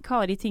meg.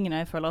 Hva de tingene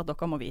jeg føler at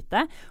dere må vite?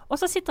 Og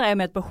så sitter jeg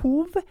med et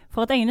behov for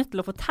at jeg nødt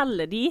til å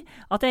fortelle de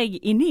at jeg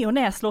i ny og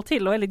ned slår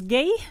til og litt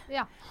gay.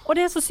 Ja. Og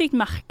det så sykt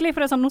merkelig,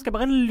 for det sånn, nå skal jeg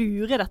bare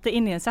lure dette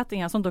inn i en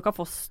setting her, sånn at dere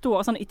forstår,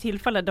 sånn i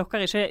tilfelle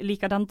dere ikke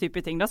liker den type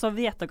ting, da, så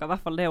vet dere i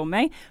hvert fall det om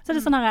meg. Så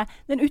det sånn her,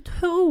 det en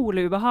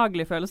utrolig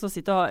ubehagelig følelse å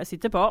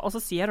sitte på, og så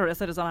sier du det,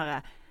 så det sånn her,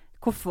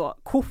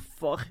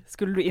 hvorfor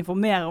skulle du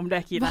informere om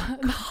det, Kine?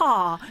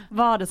 Hva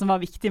var det som var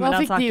viktig med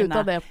den saken? Hva fikk de ut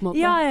av det, på en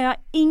måte? Ja,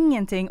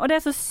 ingenting. Og det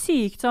så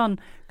sykt sånn,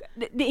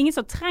 det ingen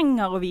som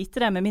trenger å vite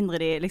det, med mindre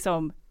de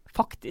liksom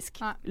faktisk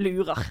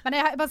lurer. Men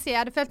jeg bare sier, jeg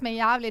hadde følt meg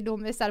jævlig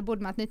dum hvis jeg hadde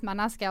bodd med et nytt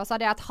menneske, og så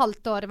hadde jeg et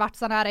halvt år vært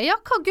sånn her, ja,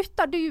 hva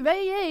gutter du,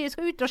 jeg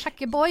skal ut og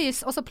sjekke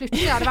boys, og så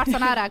plutselig hadde det vært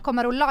sånn her,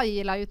 kommer og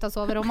Laila ut av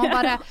soverommet, og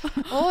bare,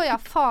 ja,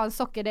 faen,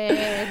 så ikke det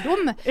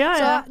dum. Ja.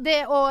 Så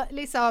det å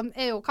liksom,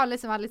 kan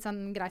liksom være litt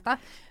sånn greit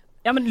da.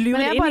 Ja, men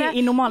lure inn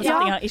i normale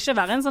settinger, ikke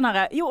være en sånn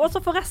her, jo, også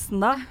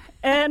forresten da,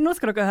 Nå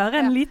skal dere høre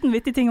en liten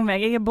vittig ting om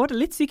meg. Jeg både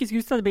litt psykisk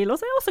ustabil, og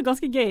så jeg også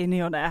ganske gøy i ny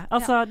og det.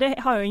 Altså, det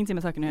har jo ingenting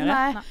med saken å gjøre.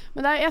 Nei.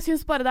 Men jeg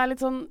synes bare det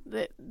litt sånn,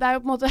 det jo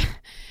på en måte,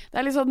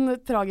 det litt sånn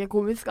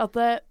tragikomisk at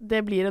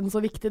det blir en så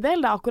viktig del.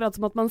 Det akkurat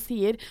som at man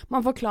sier,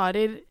 man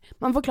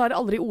forklarer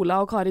aldri Ola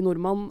og Kari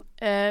Nordmann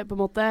på en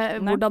måte,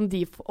 hvordan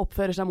de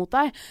oppfører seg mot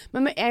deg.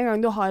 Men med en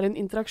gang du har en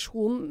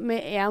interaksjon med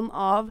en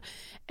av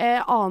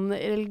annen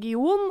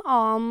religion,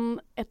 annen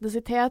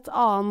etnisitet,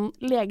 annen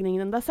legning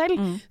enn deg selv,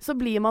 så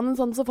får man en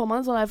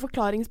sånn der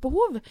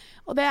forklaringsbehov.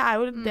 Og det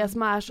jo det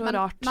som så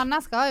rart.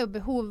 Mennesker har jo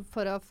behov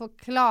for å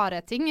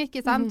forklare ting, ikke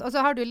sant? Og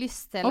så har du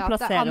lyst til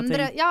at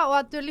andre, og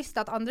at du har lyst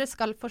til at andre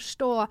skal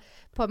forstå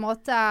på en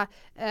måte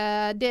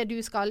det du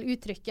skal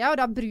uttrykke, og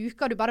da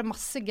bruker du bare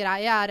masse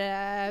greier,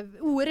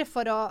 ord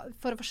for å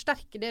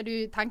forsterke det du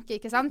tenker,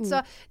 ikke sant?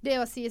 Så det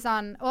å si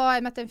sånn,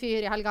 jeg møtte en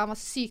fyr i helga, han var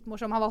sykt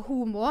morsom, han var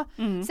homo,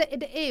 så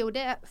det jo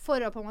det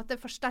for å på en måte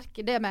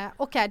forsterke det med,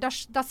 ok,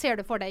 da ser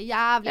du for deg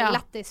jævlig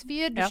lettis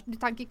fyr, du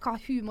tenker hva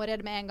humor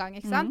det med en gang,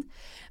 ikke sant?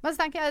 Men så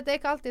tenker jeg at det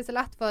ikke alltid så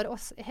lett for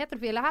oss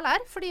heterofile heller,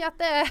 fordi at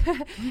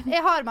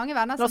jeg har mange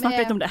venner som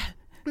snakket litt om det.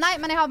 Nei,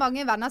 men jeg har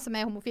mange venner som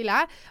homofile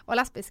og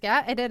lesbiske.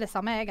 Det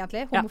samme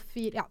egentlig?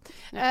 Homofil,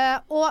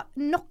 og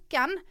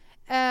noen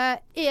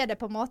det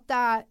på en måte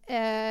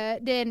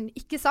det en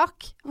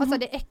ikke-sak. Altså,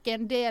 det ikke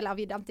en del av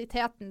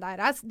identiteten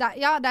deres.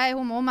 De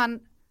homo, men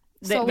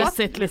så what?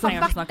 Har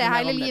vært det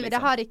hele livet.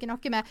 Det har ikke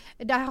noe med,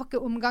 de har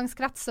ikke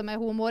omgangskrets som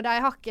homo, de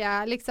har ikke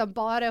liksom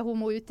bare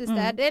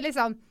homo-utested. Det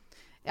liksom,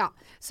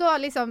 så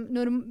liksom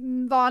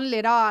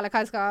vanlig da, eller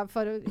hva jeg skal,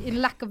 for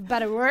in lack of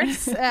better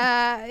words,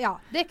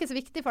 det ikke så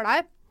viktig for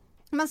deg.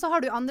 Men så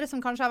har du andre som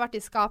kanskje har vært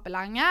i skapet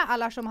lenge,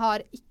 eller som har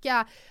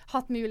ikke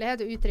hatt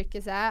mulighet til å uttrykke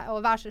seg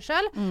og være seg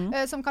selv,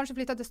 som kanskje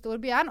flytter til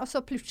storbyen, og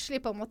så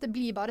plutselig på en måte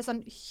blir bare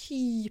sånn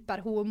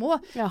hyperhomo,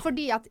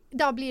 fordi at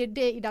da blir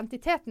det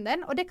identiteten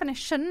din, og det kan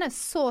jeg skjønne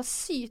så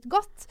sykt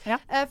godt,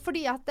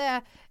 fordi at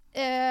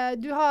da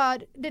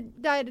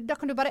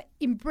kan du bare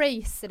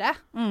embrace det.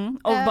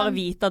 Og bare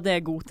vite at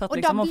det godtatt,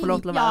 liksom, og få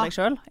lov til å være deg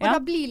selv. Og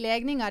da blir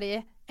legninga di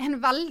en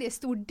veldig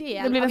stor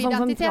del av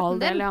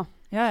identiteten din.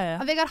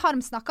 Og Vegard Harm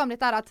snakket om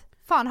dette her, at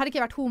faen, hadde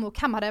ikke vært homo,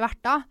 hvem hadde jeg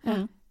vært da?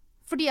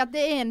 Fordi at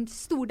det en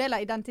stor del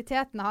av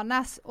identiteten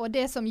hans, og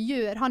det som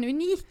gjør han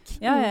unik.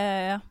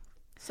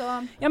 Så.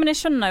 Ja, men jeg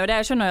skjønner jo det.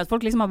 Jeg skjønner jo at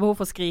folk liksom har behov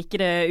for å skrike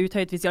det ut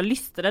høyt hvis de har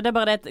lyst til det. Det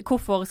bare det,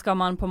 hvorfor skal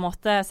man på en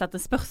måte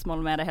sette spørsmål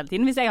med det hele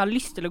tiden? Hvis jeg har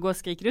lyst til å gå og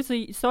skrike det ut,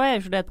 så jo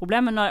ikke det et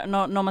problem. Men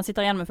når man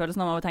sitter igjen med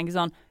følelsen av å tenke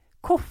sånn,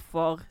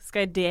 hvorfor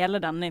skal jeg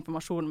dele denne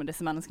informasjonen med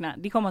disse menneskene?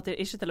 De kommer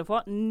ikke til å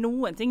få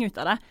noen ting ut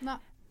av det. Nei.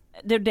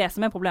 Det jo det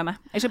som problemet.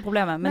 Ikke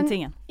problemet, men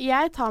tingen.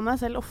 Jeg tar meg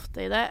selv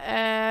ofte i det,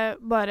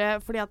 bare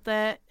fordi at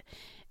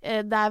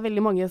det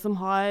veldig mange som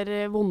har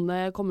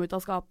kommet ut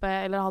av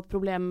skapet, eller har hatt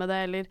problemer med det,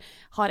 eller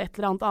har et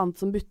eller annet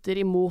som butter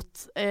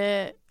imot,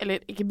 eller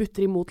ikke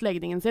butter imot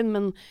legningen sin,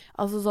 men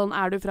altså sånn,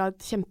 du fra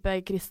et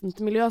kjempekristent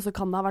miljø, så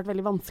kan det ha vært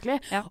veldig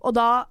vanskelig. Og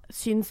da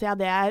synes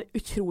jeg det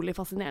utrolig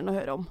fascinerende å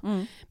høre om.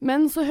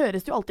 Men så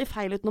høres det jo alltid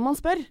feil ut når man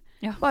spør.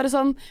 Bare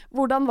sånn,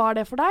 hvordan var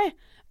det for deg?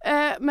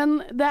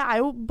 Men det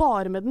jo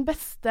bare med den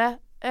beste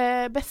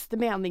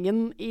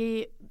meningen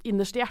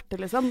innerst i hjertet,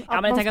 liksom. Ja,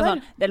 men jeg tenker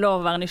sånn, det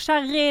lov å være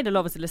nysgjerrig, det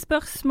lov å stille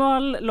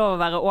spørsmål, lov å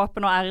være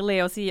åpen og ærlig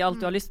og si alt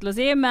du har lyst til å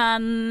si,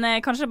 men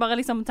kanskje bare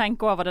liksom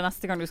tenke over det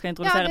neste gang du skal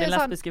introdusere din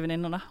lesbiske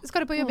venninne, da.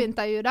 Skal du på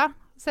jobbintervju, da?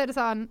 Så det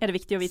sånn, det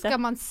viktig å vite?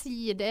 Skal man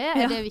si det?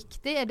 Det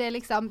viktig? Det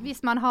liksom,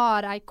 hvis man har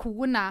en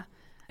kone,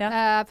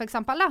 for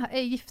eksempel da,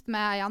 gift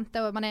med en jente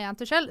og man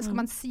jente selv, skal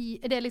man si,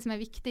 det liksom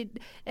viktig?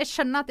 Jeg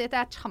skjønner at dette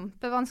et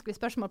kjempevanskelig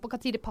spørsmål på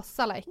hva tid det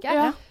passer eller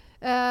ikke.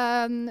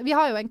 Vi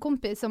har jo en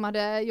kompis som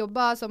hadde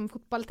jobbet som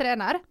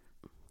fotballtrener,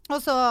 og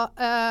så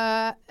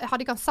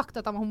hadde ikke han sagt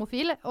at han var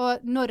homofil,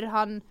 og når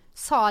han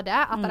sa det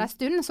etter en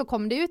stund, så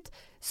kom det ut,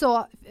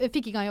 så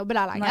fikk ikke han jobbe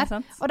der lenger. Nei,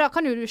 og da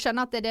kan jo du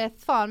skjønne at det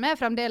faen med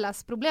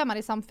fremdeles problemer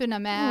i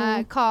samfunnet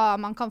med hva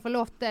man kan få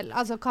lov til,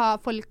 altså hva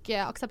folk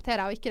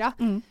aksepterer og ikke da.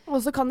 Og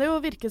så kan det jo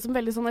virke som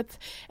veldig sånn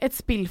et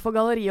spill for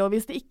galleriet, og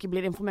hvis det ikke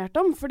blir informert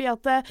om, fordi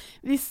at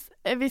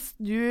hvis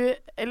du,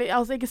 eller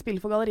altså ikke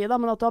spill for galleriet da,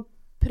 men at du har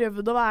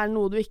prøvd å være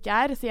noe du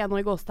ikke sier jeg nå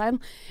i gåstegn,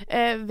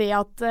 ved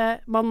at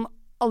man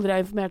aldri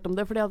har informert om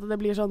det, fordi at det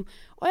blir sånn,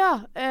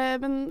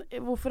 men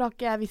hvorfor har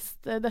ikke jeg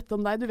visst dette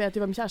om deg? Du vet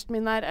jo hvem kjæresten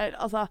min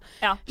altså,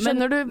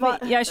 skjønner du hva?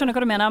 Jeg skjønner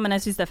hva du mener, men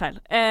jeg synes det feil.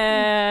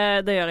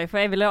 Det gjør jeg, for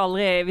jeg ville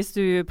aldri, hvis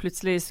du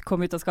plutselig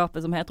kom ut av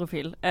skapet som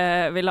heterofil,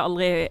 ville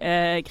aldri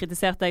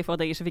kritisert deg for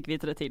at jeg ikke fikk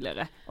vite det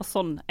tidligere. Og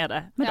sånn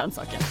det med den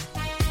saken.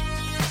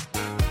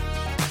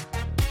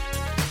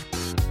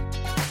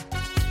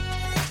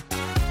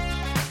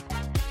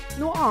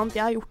 Noe annet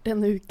jeg har gjort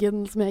denne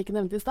uken som jeg ikke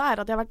nevnte i sted,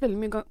 at jeg har vært veldig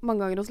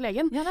mange ganger hos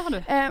legen. Ja, det har du.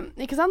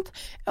 Ikke sant?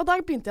 Og da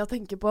begynte jeg å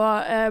tenke på,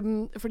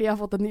 fordi jeg har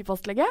fått en ny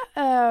fastlege,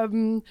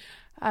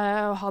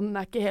 han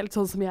ikke helt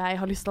sånn som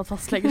jeg har lyst til at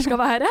fastleger skal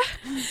være.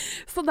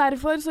 Så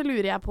derfor så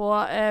lurer jeg på,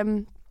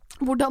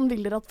 hvordan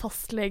vil dere at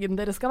fastlegen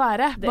dere skal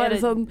være? Det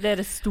er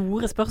det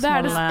store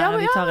spørsmålet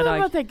vi tar i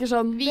dag.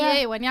 Sånn, vi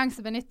er jo en gjeng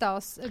som benytter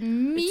oss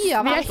mye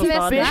av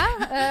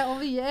helsevesenet, og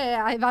vi er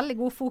en veldig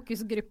god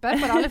fokusgruppe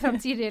for alle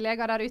fremtidige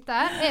leger der ute.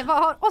 Jeg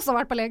har også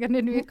vært på legen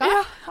denne uka,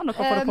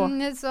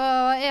 så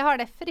jeg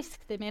har det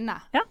friskt i minne.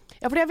 Ja,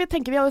 fordi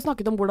vi har jo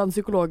snakket om hvordan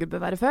psykologer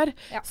bør være før,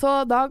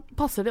 så da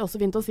passer det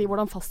også fint å si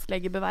hvordan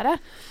fastlege bør være.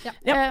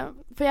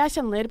 For jeg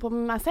kjenner på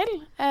meg selv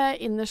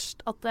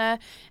innerst at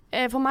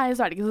for meg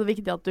så er det ikke så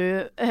viktig at du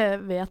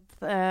vet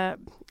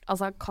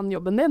kan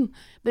jobben din.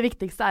 Det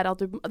viktigste er at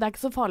det er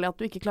ikke så farlig at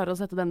du ikke klarer å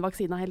sette den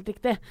vaksina helt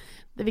riktig.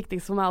 Det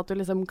viktigste for meg er at du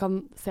liksom kan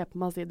se på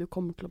meg og si du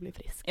kommer til å bli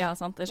frisk. Ja,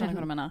 sant. Jeg skjønner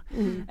hva du mener.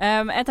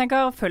 Jeg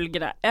tenker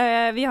følge det.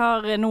 Vi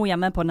har nå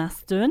hjemme på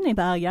Nesttun i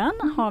Bergen,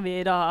 har vi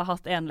da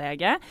hatt en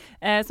lege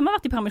som har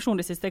vært i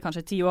permisjon de siste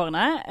kanskje 10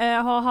 årene.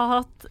 Har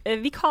hatt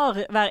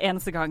vikar hver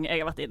eneste gang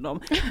jeg har vært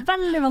innom.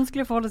 Veldig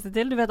vanskelig å forholde seg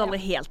til. Du vet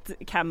aldri helt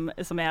hvem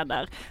som er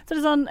der. Så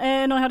det er sånn,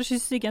 når jeg hadde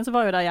kyssesyken, så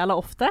var jo det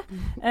jævla ofte.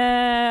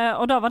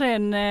 Og da var det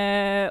en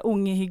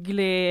ung,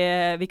 hyggelig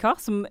vikar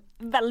som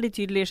veldig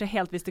tydelig ikke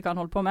helt visste hva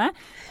han holdt på med.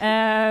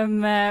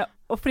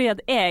 Og fordi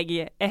at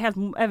jeg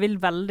vil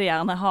veldig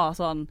gjerne ha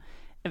sånn,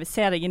 jeg vil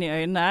se deg inn i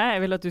øynene, jeg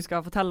vil at du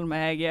skal fortelle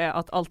meg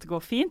at alt går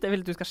fint, jeg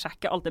vil at du skal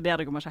sjekke alt det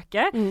ber deg om å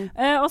sjekke,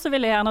 og så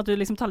vil jeg gjerne at du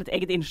liksom tar litt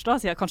eget innstå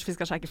og sier kanskje vi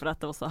skal sjekke for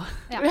dette også.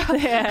 Ja.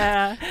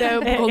 Det er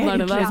jo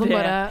beholderne der som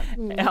bare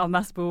jeg har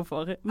mest behov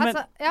for. Men,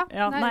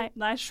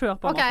 nei, kjør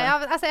på. Okay,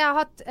 jeg har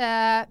hatt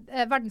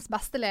verdens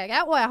beste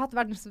lege, og jeg har hatt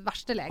verdens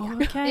verste lege i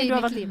mitt liv. Du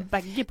har vært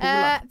begge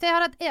poler. Jeg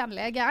har hatt en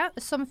lege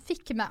som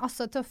fikk meg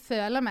til å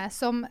føle meg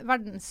som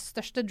verdens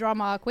største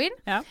drama queen,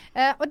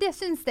 og det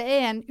synes det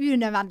er en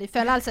unødvendig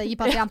følelse i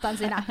pasientene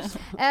sine.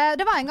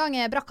 Det var en gang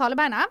jeg brakk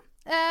halebeinet.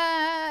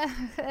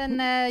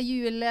 En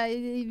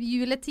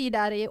juletid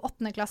der i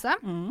 8. klasse.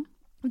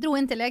 Dro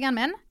inn til legen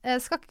min.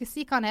 Skal ikke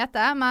si hva han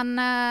heter, men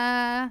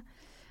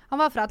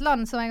han var fra et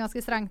land som er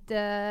ganske strengt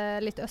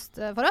litt øst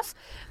for oss.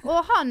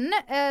 Og han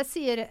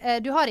sier,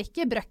 du har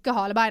ikke brøkket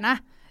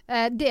halebeinet.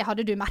 Det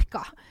hadde du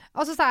merket.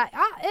 Og så sa jeg,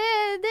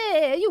 det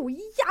er jo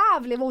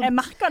jævlig vondt. Jeg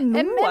merker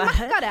noe. Jeg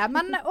merker det,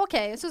 men ok.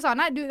 Så sa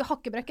han, nei, du har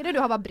ikke brøkket det, du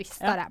har bare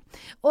bristet det.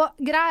 Og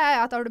greia er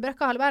at har du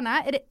brøkket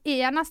halebeinet, er det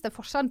eneste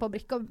forskjellen på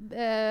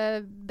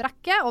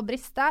brekke og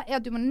briste,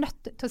 er at du må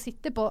nødt til å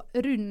sitte på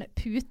rund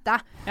pute.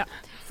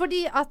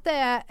 Fordi at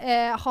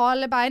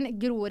halebein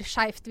gror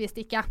skjevt hvis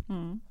det ikke.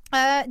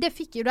 Det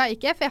fikk jo da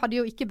ikke, for jeg hadde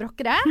jo ikke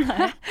brokket det.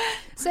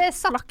 Så jeg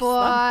satt på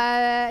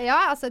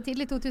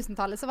tidlig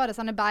 2000-tallet så var det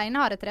sånne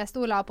beinharde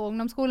trestoler på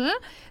ungdomsskolen.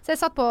 Så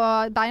jeg satt på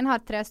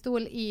beinhard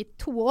trestol i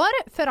 2 år,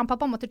 før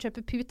pappa måtte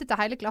kjøpe pute til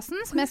hele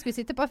klassen, som jeg skulle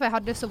sitte på, for jeg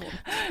hadde så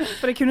vondt.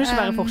 For det kunne ikke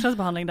være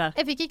forskjellsbehandling der?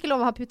 Jeg fikk ikke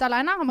lov å ha pute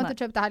alene, han måtte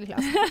kjøpe til hele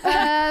klassen.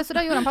 Så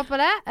da gjorde han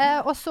pappa det,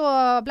 og så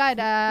ble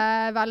det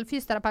vel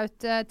fysioterapeut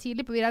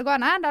tidlig på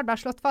videregående, der det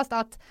ble slått fast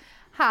at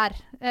her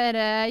er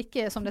det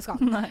ikke som det skal.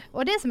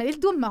 Og det som er litt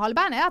dumt med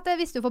halebeinet er at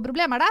hvis du får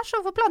problemer der, så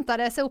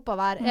forplanter det seg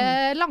oppover.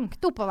 Langt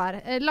oppover.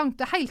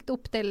 Helt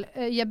opp til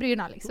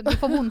jebryna, liksom. Du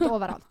får vondt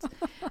overalt.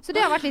 Så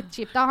det har vært litt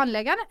kjipt av han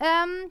legen.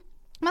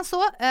 Men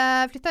så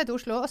flyttet jeg til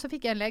Oslo, og så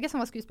fikk jeg en lege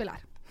som var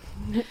skuespiller.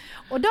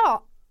 Og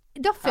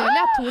da føler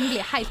jeg at tonen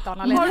blir helt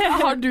annerledes.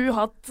 Har du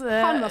hatt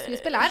Han var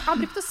skuespiller.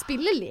 Han brukte å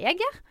spille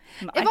lege.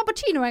 Jeg var på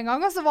kino en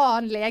gang, og så var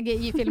han lege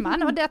i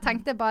filmen, og det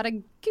tenkte jeg bare,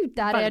 Gud,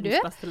 der er du.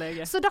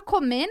 Så da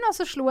kom jeg inn, og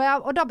så slo jeg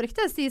av, og da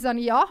brukte jeg å si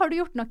sånn, ja, har du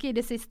gjort noe i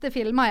de siste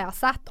filmer jeg har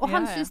sett? Og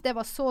han syntes det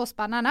var så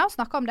spennende å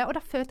snakke om det, og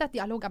da følte jeg at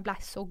dialogen ble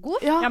så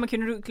god. Ja, men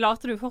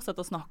klarte du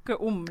fortsatt å snakke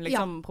om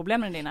liksom,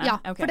 problemene dine? Ja,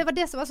 for det var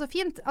det som var så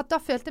fint, at da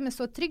følte jeg meg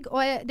så trygg,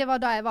 og det var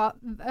da jeg var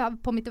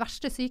på mitt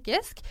verste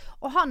psykisk,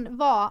 og han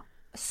var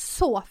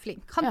så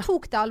flink. Han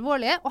tok det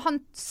alvorlig, og han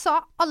sa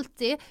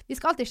alltid, vi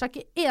skal alltid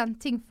sjekke én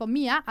ting for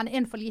mye enn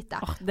én for lite.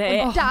 Det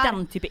er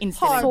den type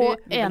innstilling. Så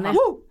enig.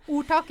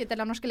 Ordtaket til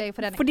den norske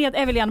legeforeningen. Fordi at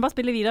jeg vil gjerne bare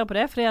spille videre på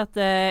det, fordi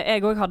at jeg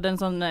også hadde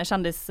en sånn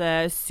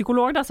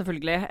kjendispsykolog da,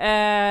 selvfølgelig,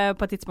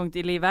 på et tidspunkt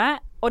i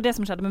livet. Og det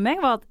som skjedde med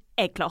meg var at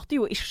jeg klarte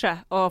jo ikke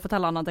å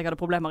fortelle han at jeg hadde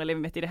problemer i livet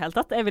mitt i det hele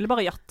tatt. Jeg ville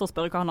bare jatte og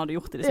spørre hva han hadde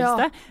gjort i det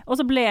siste. Og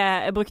så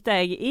brukte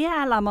jeg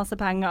jævla masse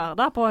penger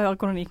da på å høre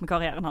hvordan det gikk med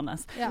karrieren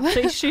hans. Så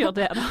ikke gjør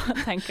det da,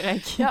 tenker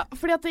jeg. Ja,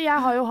 fordi at jeg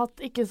har jo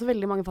hatt ikke så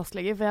veldig mange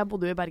fastleger, for jeg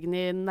bodde jo i Bergen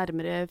i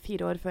nærmere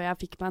 4 år før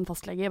jeg fikk meg en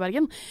fastlege i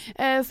Bergen.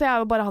 Så jeg har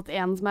jo bare hatt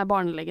en som er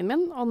barnelegen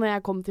min, og når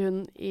jeg kom til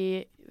hun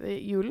i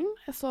julen,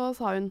 så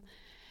sa hun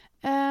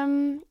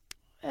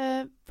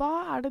hva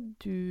er det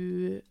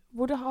du...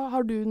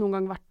 Har du noen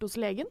gang vært hos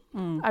legen?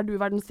 Er du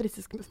verdens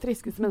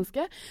friskeste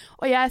menneske?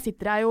 Og jeg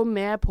sitter her jo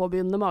med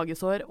påbegynnende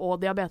magesår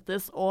og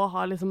diabetes og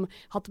har liksom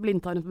hatt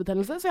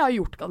blindtarmbetennelse, så jeg har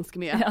gjort ganske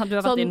mye. Ja, du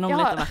har vært innom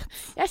litt av hvert.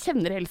 Jeg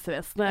kjenner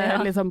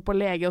helsevesenet liksom, på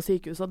lege og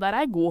sykehus, og der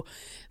er jeg god.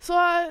 Så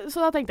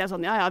da tenkte jeg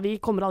sånn, ja, vi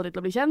kommer aldri til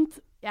å bli kjent.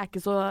 Jeg er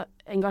ikke så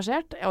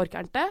engasjert, jeg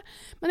orker ikke det.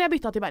 Men jeg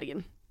byttet til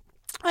Bergen.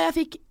 Og jeg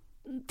fikk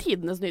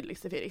tidenes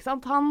nydeligste fyr, ikke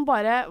sant? Han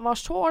bare var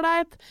så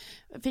ålreit,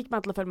 fikk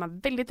meg til å føle meg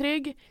veldig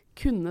trygg,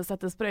 kunne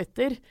sette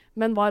sprøyter,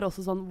 men var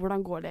også sånn,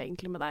 hvordan går det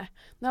egentlig med deg?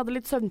 Når jeg hadde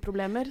litt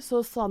søvnproblemer, så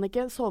sa han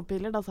ikke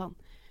sovepiller, da sa han,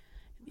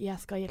 jeg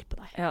skal hjelpe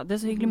deg. Ja, det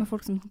så hyggelig med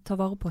folk som tar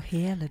vare på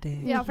hele det.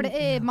 Ja, for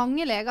det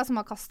mange leger som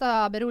har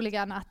kastet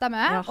beroligende etter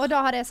meg, og da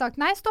har jeg sagt,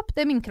 nei, stopp,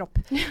 det min kropp.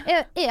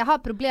 Jeg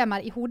har problemer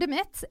i hodet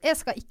mitt. Jeg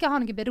skal ikke ha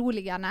noe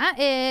beroligende.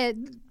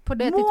 På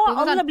det må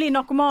alle bli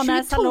narkomane,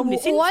 selv om de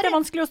synes det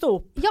vanskelig å stå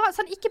opp? Ja,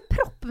 sånn, ikke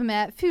propp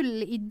med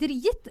full i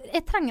drit.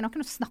 Jeg trenger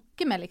noen å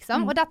snakke med,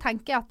 liksom. Og der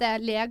tenker jeg at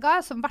det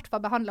leger som i hvert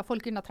fall behandler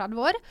folk under 30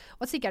 år,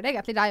 og sikkert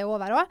egentlig de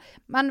over også,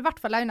 men i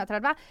hvert fall under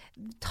 30,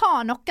 ta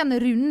noen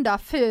runder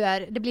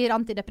før det blir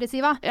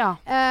antidepressiva. Ja.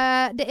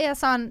 Det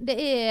sånn, det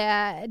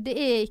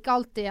ikke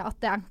alltid at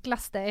det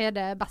enkleste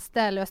det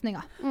beste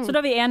løsninga. Så da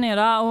er vi enige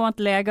da om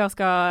at leger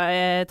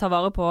skal ta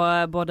vare på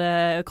både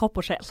kropp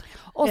og sjel.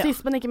 Og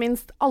sist, men ikke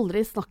minst,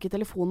 aldri snakke i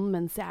telefonen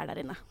mens jeg der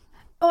inne.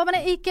 Men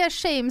det ikke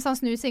shame sånn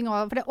snusing,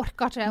 for det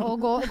orker ikke å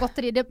gå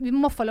godteri. Vi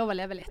må få lov å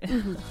leve litt.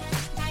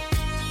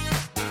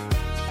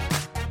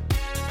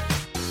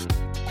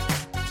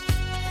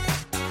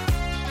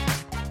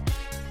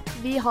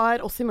 Vi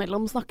har oss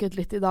imellom snakket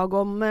litt i dag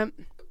om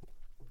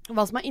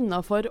hva som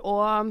innenfor å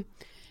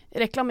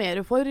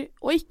reklamere for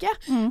og ikke.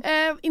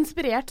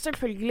 Inspirert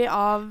selvfølgelig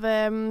av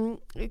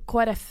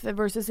KrF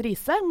versus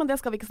Riise, men det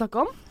skal vi ikke snakke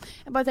om.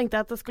 Jeg bare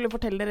tenkte at jeg skulle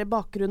fortelle dere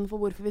bakgrunnen for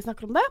hvorfor vi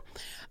snakker om det.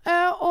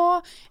 Og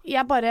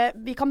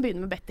vi kan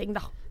begynne med betting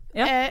da.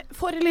 Ja.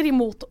 For eller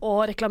imot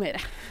å reklamere?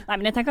 Nei,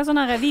 men jeg tenker sånn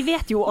her, vi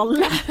vet jo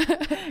alle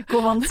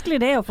hvor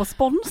vanskelig det å få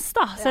spons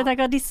da. Så jeg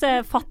tenker at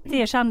disse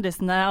fattige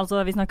kjendisene,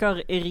 altså vi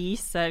snakker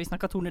Riise, vi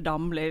snakker Tone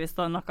Damli, vi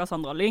snakker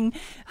Sandra Lyng,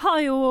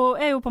 er jo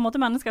på en måte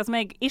mennesker som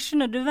jeg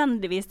ikke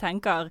nødvendigvis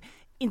tenker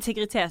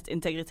integritet.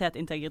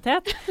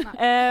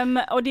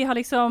 Og de har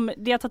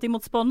tatt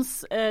imot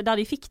spons der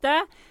de fikk det,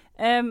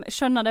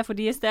 skjønner det for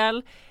deres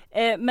del,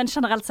 men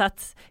generelt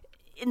sett,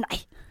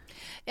 nei.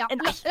 Ja,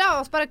 la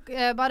oss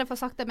bare få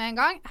sagt det med en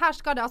gang. Her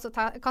skal det altså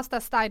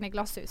kastes stein i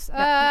glasshus.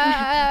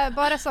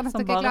 Bare sånn at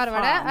dere er klar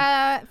over det.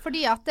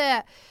 Fordi at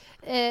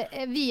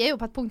vi jo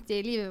på et punkt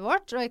i livet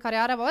vårt og i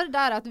karrieren vår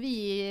der at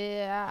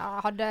vi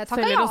hadde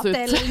takket ja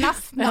til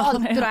nesten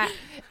alt, tror jeg.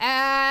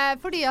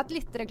 Fordi at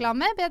litt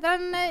reklame er bedre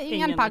enn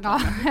ingen penger.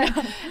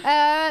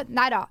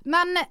 Neida.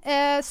 Men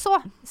så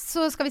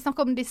skal vi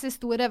snakke om disse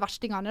store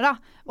verstingene da.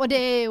 Og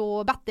det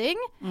jo betting.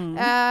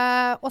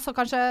 Også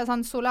kanskje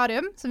sånn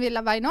solarium, som vi la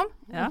veien om.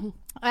 Ja.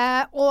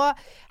 Og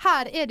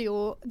her det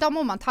jo, da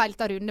må man ta helt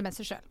av runde med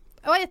seg selv.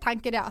 Og jeg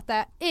tenker det at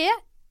jeg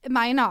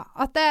mener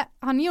at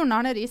han Jon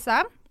Arne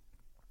Riise,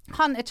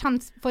 han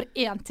kjent for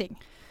én ting.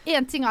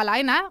 Én ting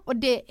alene, og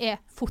det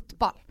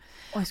fotball.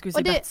 Jeg skulle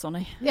si Bettson,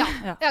 jeg. Ja,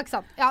 ikke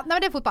sant. Ja, nei,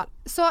 det fotball.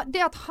 Så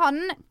det at han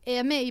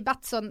med i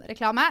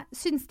Bettson-reklame,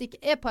 synes det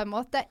ikke på en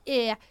måte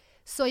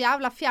så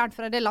jævla fjernt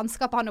fra det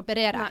landskapet han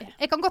opererer i.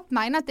 Jeg kan godt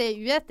mene at det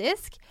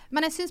uetisk,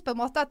 men jeg synes på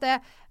en måte at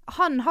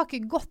han har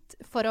ikke gått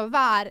for å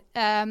være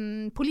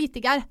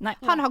politiker. Nei.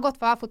 Han har gått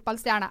for å være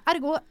fotballstjerne.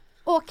 Ergo,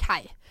 ok.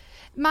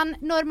 Men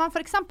når man for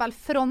eksempel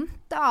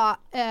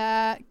fronter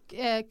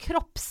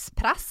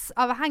kroppspress,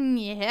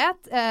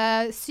 avhengighet,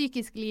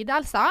 psykisk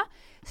lidelser,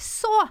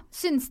 så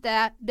synes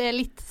det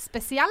litt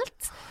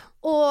spesielt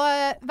å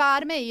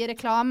være med i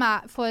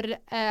reklame for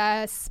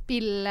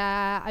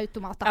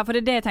spillautomater. Ja, for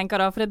det jeg tenker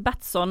da, for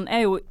Bettson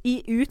jo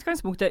i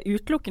utgangspunktet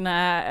utelukkende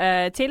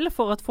til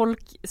for at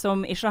folk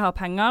som ikke har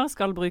penger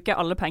skal bruke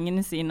alle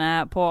pengene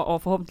sine på å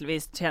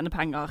forhåpentligvis tjene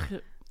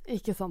penger.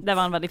 Ikke sant. Det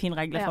var en veldig fin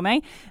regel for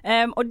meg.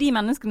 Og de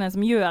menneskene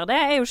som gjør det,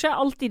 jo ikke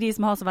alltid de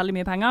som har så veldig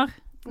mye penger.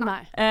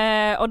 Nei.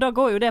 Og da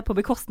går jo det på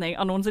bekostning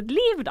av noen sitt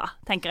liv da,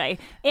 tenker jeg.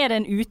 Det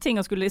en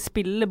uting å skulle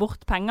spille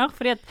bort penger?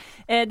 Fordi at,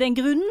 det en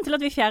grunn til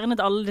at vi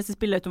fjernet alle disse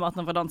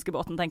spillautomatene fra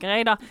danskebåten, tenker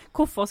jeg da.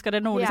 Hvorfor skal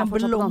det nå liksom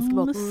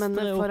blomstre men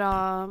for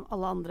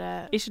alle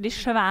andre... Ikke de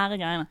svære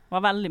greiene. Det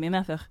var veldig mye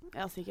mer før.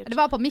 Ja, sikkert. Det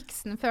var på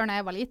miksen før når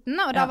jeg var liten,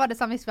 og da var det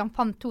sånn hvis vi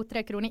fant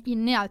 2-3 kroner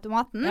inni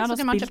automaten, så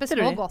kunne man kjøpe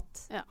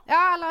smågodt. Ja,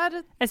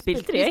 eller... Jeg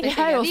spilte de, jeg. Vi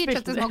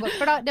kjøpte smågodt,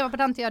 for det var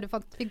på den tiden du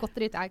fikk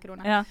godteri til 1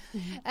 krone. Ja.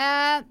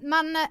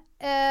 Men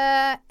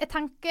jeg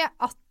tenker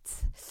at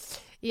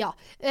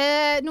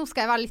nå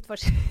skal jeg være litt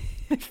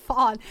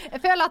faen. Jeg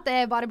føler at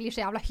det bare blir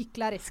så jævla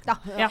hyklerisk da.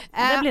 Ja,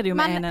 det blir det jo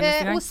med en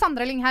eneste gang. Men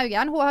Sandra Lyng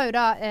Haugen, hun har jo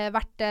da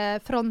vært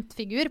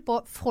frontfigur på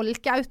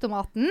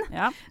Folkeautomaten,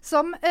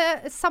 som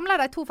samler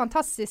de 2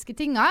 fantastiske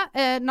tingene,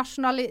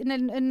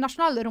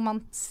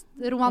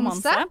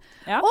 nasjonalromanse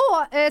og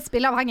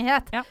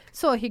spilleavhengighet.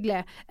 Så hyggelig.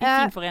 I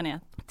fin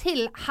forenighet.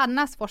 Til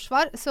hennes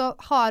forsvar så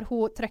har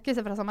hun trykket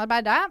seg fra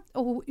samarbeidet,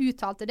 og hun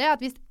uttalte det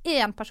at hvis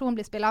en person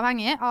blir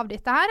spilleavhengig av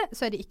dette her,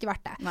 så det ikke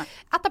verdt det.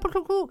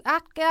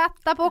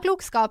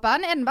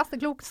 Etterpåklokskapen den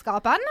beste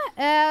klokskapen,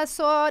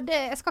 så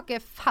jeg skal ikke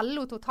felle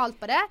henne totalt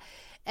på det,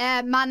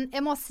 men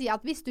jeg må si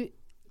at hvis du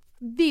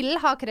vil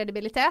ha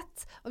kredibilitet,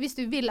 og hvis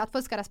du vil at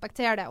folk skal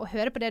respektere det og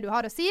høre på det du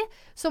har å si,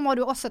 så må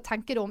du også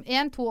tenke det om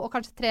 1, 2 og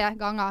kanskje 3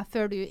 ganger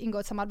før du inngår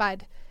et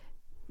samarbeid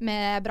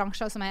med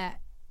bransjer som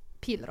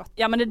pilrått.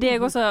 Ja, men det jeg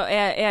også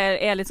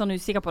er litt sånn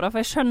usikker på da, for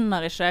jeg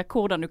skjønner ikke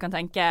hvordan du kan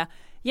tenke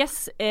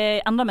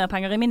enda mer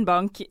penger i min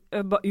bank,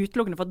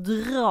 utelukkende for å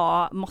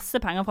dra masse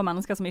penger fra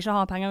mennesker som ikke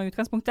har penger i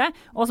utgangspunktet,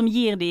 og som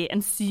gir de en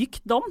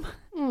sykdom.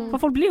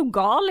 For folk blir jo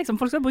gal, liksom.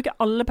 Folk skal bruke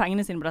alle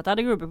pengene sine på dette.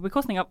 Det går jo på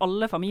bekostning av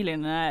alle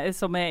familiene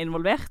som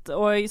involvert.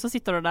 Og så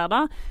sitter du der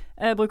da,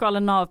 bruker alle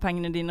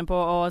Nav-pengene dine på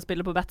å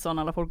spille på Bettson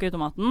eller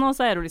Folkeautomaten, og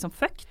så du liksom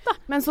fucked da.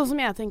 Men sånn som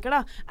jeg tenker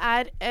da,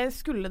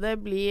 skulle det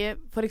bli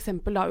for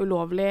eksempel da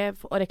ulovlig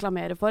å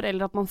reklamere for,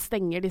 eller at man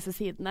stenger disse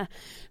sidene,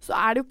 så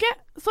det jo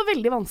ikke så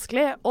veldig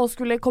vanskelig å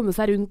skulle komme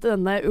seg rundt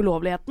denne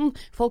ulovligheten.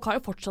 Folk har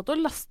jo fortsatt å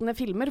laste ned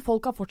filmer,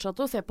 folk har fortsatt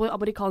å se på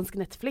amerikansk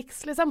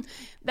Netflix, liksom.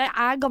 Det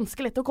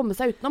ganske lett å komme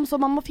seg utenom, så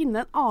man må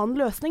finne en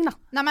annen løsning da.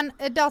 Nei, men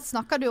da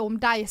snakker du om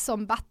deg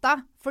som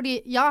better.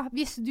 Fordi ja,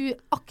 hvis du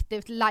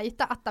aktivt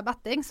leter etter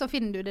betting, så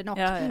finner du det nok.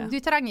 Ja. Du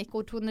trenger ikke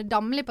å Tone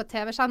Damli på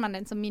TV-skjermen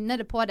din som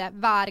minner det på det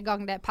hver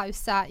gang det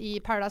pause i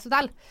Paradise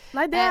Hotel.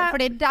 Nei,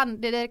 fordi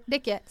det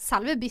ikke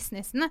selve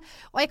businessen.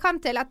 Og jeg kan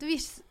til en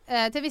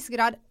viss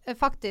grad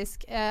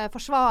faktisk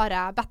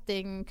forsvare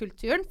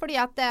bettingkulturen, fordi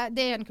at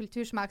det en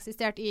kultur som har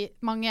eksistert i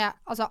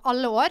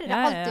alle år.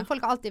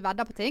 Folk har alltid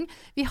veddet på ting.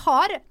 Vi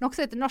har noe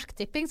som heter Norsk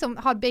Tipping, som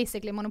har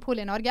basically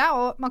monopol i Norge,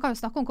 og man kan jo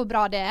snakke om hvor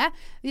bra det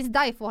Hvis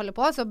de får holde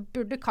på, så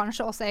burde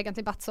kanskje også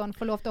egentlig Bettson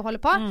få lov til å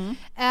holde på.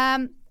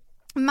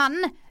 Men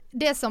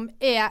det som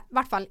i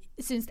hvert fall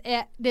synes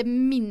det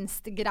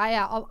minst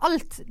greie av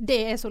alt,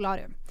 det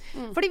solarium.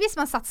 Fordi hvis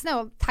man setter ned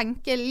og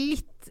tenker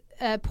litt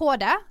på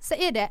det, så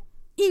det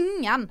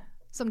ingen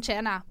som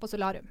tjener på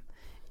solarium.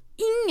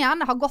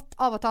 Ingen har godt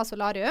av å ta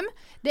solarium.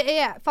 Det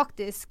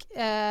faktisk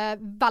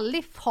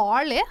veldig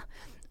farlig,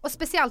 og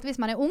spesielt hvis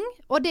man ung,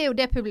 og det jo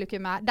det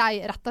publikummet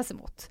de retter seg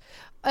mot.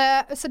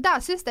 Så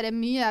der synes jeg det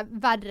mye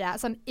verre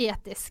sånn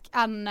etisk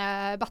enn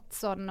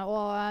Bettson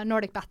og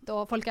Nordic Bet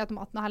og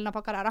Folkeautomaten og hele den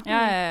pakka der da.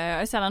 Ja,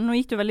 jeg ser det. Nå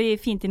gikk du veldig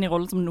fint inn i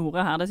rollen som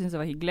Nora her, det synes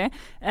jeg var hyggelig.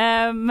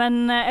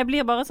 Men jeg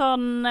blir bare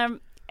sånn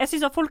jeg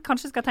synes at folk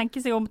kanskje skal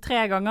tenke seg om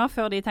 3 ganger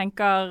før de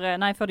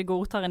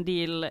godtar en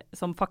deal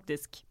som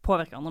faktisk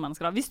påvirker andre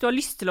mennesker. Da. Hvis du har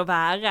lyst til å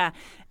være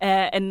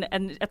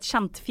et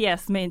kjent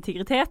fjes med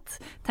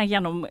integritet, tenk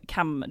gjennom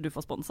hvem du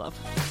får spons av.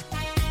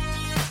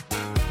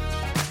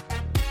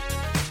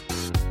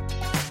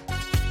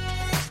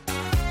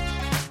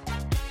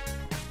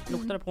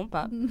 Lukter det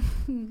prompe?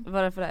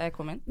 Var det fordi jeg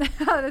kom inn?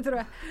 Ja, det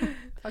tror jeg.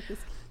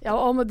 Faktisk. Ja,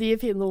 og med de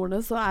fine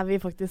ordene så vi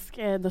faktisk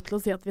nødt til å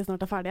si at vi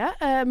snart ferdige.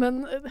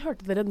 Men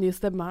hørte dere en ny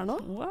stemme her nå?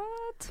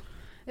 What?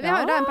 Vi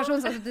har jo da en person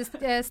som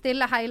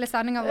stiller hele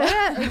sendingen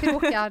vår i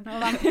kroken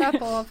og venter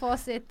på å få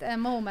sitt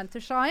moment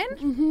to shine.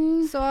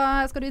 Så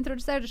skal du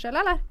introdusere deg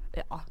selv, eller?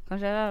 Ja,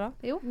 kanskje det da.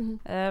 Jo.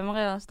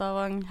 Maria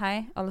Stavang,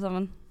 hei alle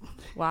sammen.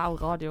 Wow,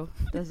 radio.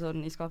 Det så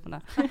nyskapende.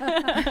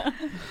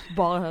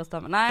 Bare høre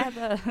stemmen. Nei,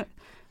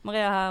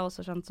 Maria her,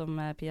 også kjent som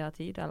Pia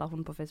Tid, eller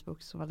hun på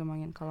Facebook, som veldig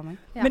mange kaller meg.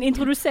 Ja. Men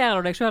introduserer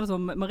du deg selv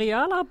som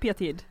Maria eller Pia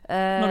Tid?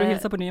 Når du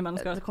hilser på nye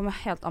mennesker? Det kommer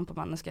helt an på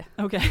mennesket.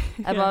 Okay.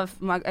 Jeg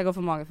går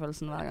for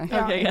magefølelsen hver gang.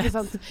 Ja, okay, ikke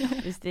sant?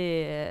 Hvis det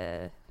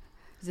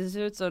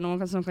ser ut som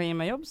noen som kan gi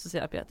meg jobb, så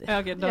sier jeg Pia Tid.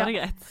 Ja, ok, da det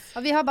greit.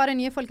 Og vi har bare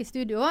nye folk i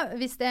studio,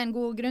 hvis det en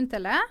god grunn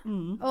til det.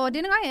 Og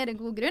denne gangen det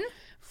en god grunn.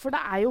 For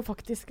det jo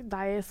faktisk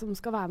deg som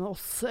skal være med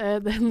oss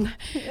den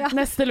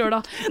neste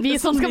lørdag. Vi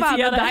som skal være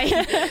med deg.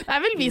 Det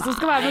vel vi som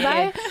skal være med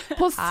deg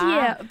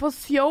på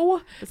show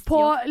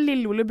på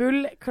Lille Ole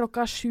Bull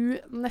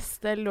 7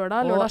 neste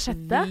lørdag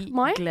 6.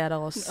 mai. Vi gleder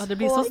oss. Ja,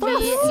 det blir så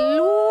stas.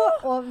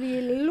 Og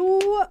vi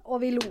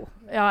lo.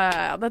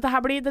 Ja. Dette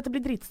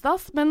blir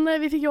dritstas, men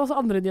vi fikk jo også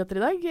andre nyheter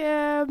i dag.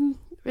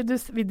 Vil du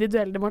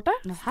duelle det, Marte?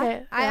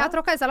 Jeg har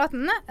tråkket i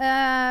salaten.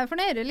 For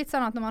nå det litt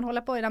sånn at når man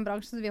holder på i den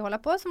bransjen som vi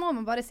holder på, så må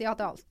man bare si ja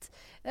til alt.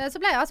 Så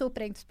ble jeg altså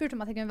oppringt, spurt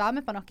om at jeg kunne være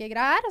med på noe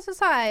greier, og så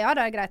sa jeg ja,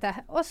 det greit det.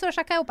 Og så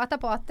sjekket jeg opp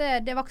etterpå at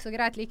det var ikke så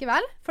greit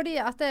likevel, fordi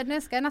at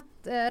nå skal jeg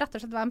rett og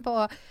slett være med på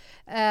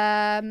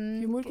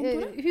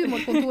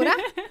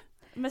humorkontoret.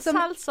 Med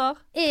seltzer.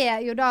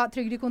 Jo da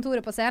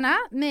Trygdekontoret på scene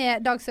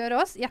med Dag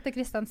Sørås, Jette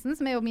Christensen,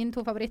 som jo mine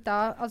 2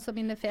 favoritter, altså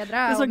mine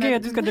fedre. Det så gøy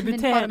at du skal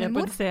debutere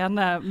på en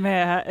scene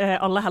med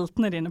alle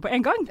heltene dine på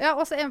en gang. Ja,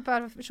 også en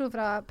person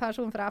fra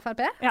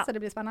FRP, så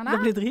det blir spennende.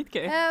 Det blir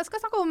dritgøy.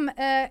 Skal snakke om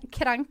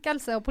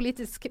krenkelse og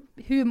politisk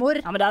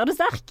humor. Ja, men der du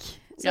sterk.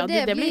 Så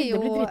det blir jo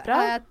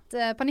et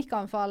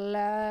panikkanfall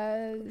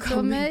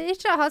som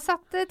ikke har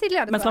sett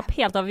tidligere. Men slapp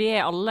helt av, vi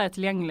alle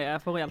tilgjengelige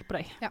for å hjelpe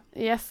deg. Ja.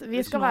 Yes,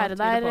 vi skal være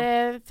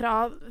der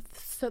fra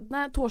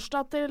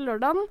torsdag til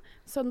lørdagen,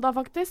 søndag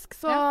faktisk.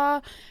 Så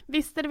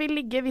hvis dere vil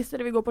ligge, hvis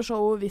dere vil gå på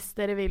show, hvis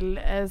dere vil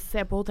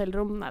se på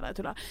hotellrom, nei det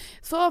tulla,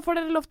 så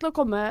får dere lov til å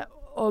komme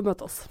og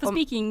møte oss. For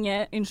speaking,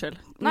 unnskyld.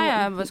 Nei,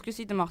 jeg skulle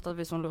si til Martha at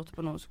hvis hun lurte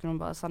på noe, så kunne hun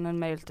bare sende en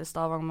mail til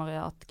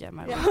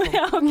stavangmaria@gmail.com.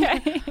 Ja, ok.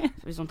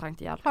 Hvis hun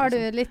trengte hjelp. Har du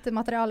litt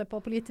materiale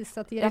på politisk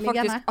satire liggende?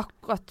 Jeg har faktisk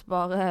akkurat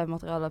bare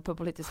materiale på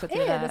politisk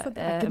satire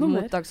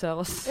mot Dag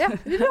Sørås. Ja,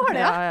 du har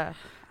det, ja.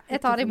 Jeg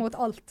tar imot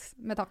alt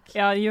med takk.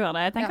 Ja, gjør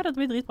det. Jeg tenker det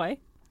blir dritbra.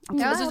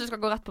 Jeg synes du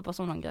skal gå rett på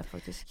personangrep,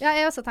 faktisk. Ja,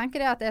 jeg også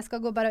tenker det at jeg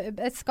skal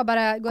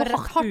bare gå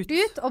rett hardt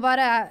ut og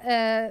bare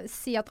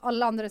si at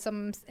alle andre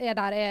som er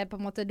der på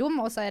en måte dum,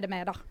 og så er det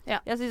meg da. Ja.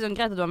 Jeg synes det er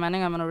greit at du har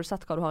meninger, men når du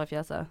sett hva du har i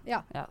fjeset,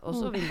 og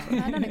så vinner du.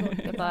 Nei, den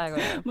er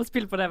god. Må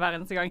spille på det hver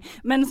eneste gang.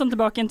 Men sånn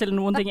tilbake til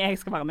noen ting jeg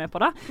skal være med på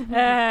da,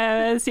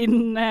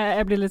 siden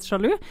jeg blir litt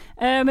sjalu.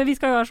 Men vi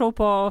skal jo ha show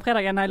på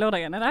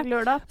lørdagen, er det?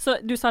 Lørdag. Så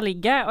du sa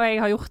ligge, og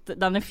jeg har gjort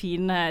denne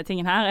fine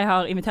tingen her. Jeg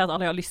har invitert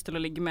alle jeg har lyst til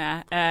å ligge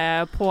med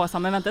på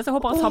samme eventet, så jeg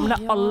håper å samle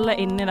alle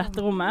inn i dette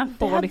rommet.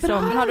 For å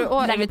liksom har du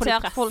også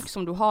invitert folk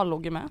som du har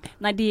logget med?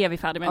 Nei, de er vi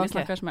ferdig med. Vi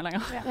snakker ikke med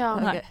lenger. Ja.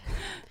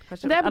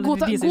 Det er god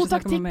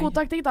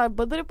taktikk da.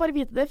 Dere bare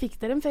vite det. Fikk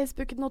dere en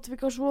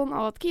Facebook-notifikasjon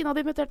av at Kina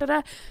hadde invitert dere,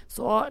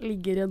 så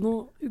ligger det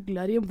noen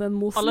ugler i den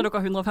mosen. Alle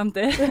dere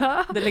 150? Ja.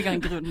 Det ligger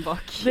en grunn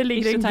bak. Det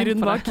ligger en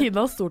grunn bak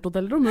Kinas stort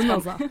hotellrom,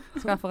 altså.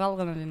 Skal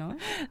foreldrene dine også?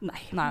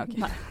 Nei, ok.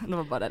 Det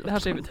var bare det. Det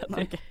har ikke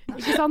invitert.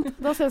 Ikke sant?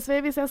 Da ses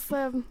vi. Vi ses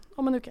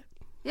om en uke.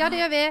 Ja,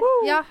 det gjør vi.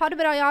 Ja, ha det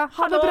bra, ja.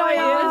 Ha det bra,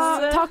 ja.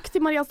 Takk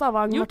til Maria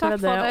Stavang. Jo, takk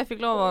for at jeg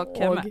fikk lov å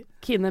komme.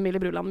 Og Kine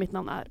Emilie Bruland. Mitt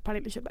navn er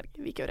Pernille Kjølberg.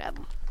 Vi kører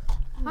en.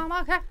 I'm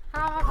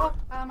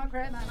a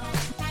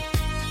criminal.